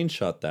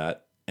screenshot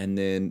that and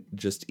then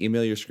just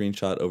email your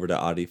screenshot over to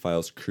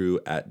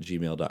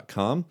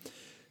oddityfilescrew@gmail.com,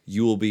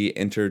 you will be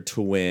entered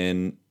to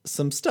win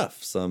some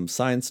stuff, some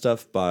signed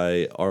stuff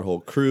by our whole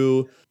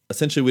crew.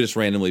 Essentially, we just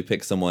randomly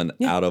pick someone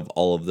out of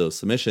all of those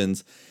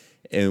submissions,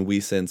 and we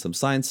send some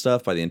signed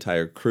stuff by the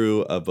entire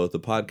crew of both the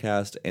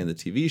podcast and the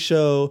TV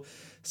show.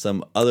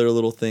 Some other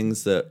little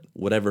things that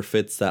whatever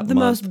fits that The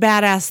month. most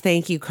badass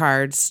thank you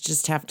cards,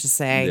 just have to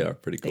say. They are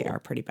pretty cool. They are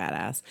pretty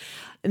badass.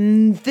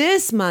 And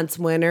this month's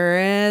winner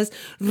is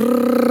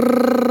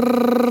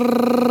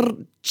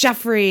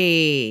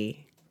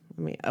Jeffrey.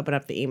 Let me open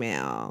up the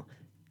email.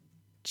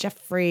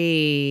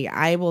 Jeffrey,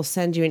 I will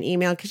send you an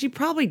email because you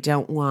probably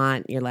don't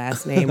want your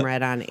last name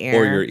read on air.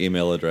 Or your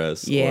email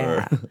address.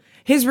 Yeah. Or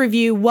His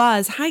review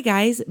was, "Hi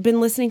guys,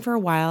 been listening for a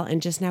while and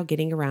just now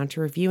getting around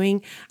to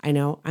reviewing. I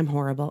know I'm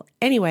horrible.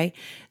 Anyway,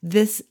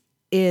 this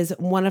is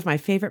one of my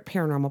favorite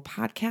paranormal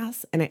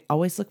podcasts and I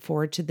always look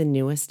forward to the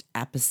newest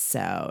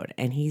episode."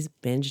 And he's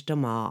binged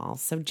them all.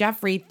 So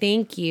Jeffrey,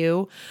 thank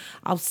you.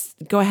 I'll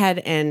go ahead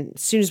and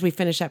as soon as we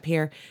finish up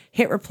here,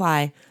 hit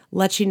reply,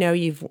 let you know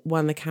you've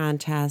won the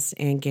contest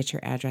and get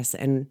your address,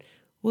 and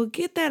we'll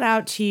get that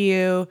out to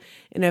you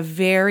in a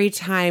very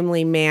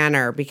timely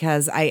manner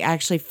because I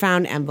actually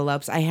found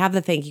envelopes. I have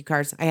the thank you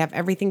cards. I have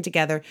everything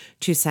together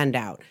to send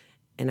out.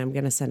 And I'm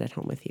going to send it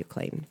home with you,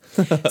 Clayton.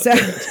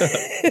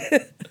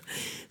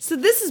 So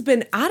this has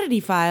been Oddity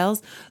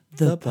Files,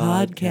 the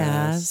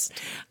podcast.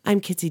 I'm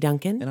Kitsy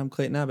Duncan. and I'm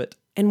Clayton Abbott.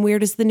 And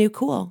weird is the new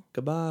cool.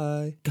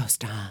 Goodbye.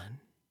 Ghost on.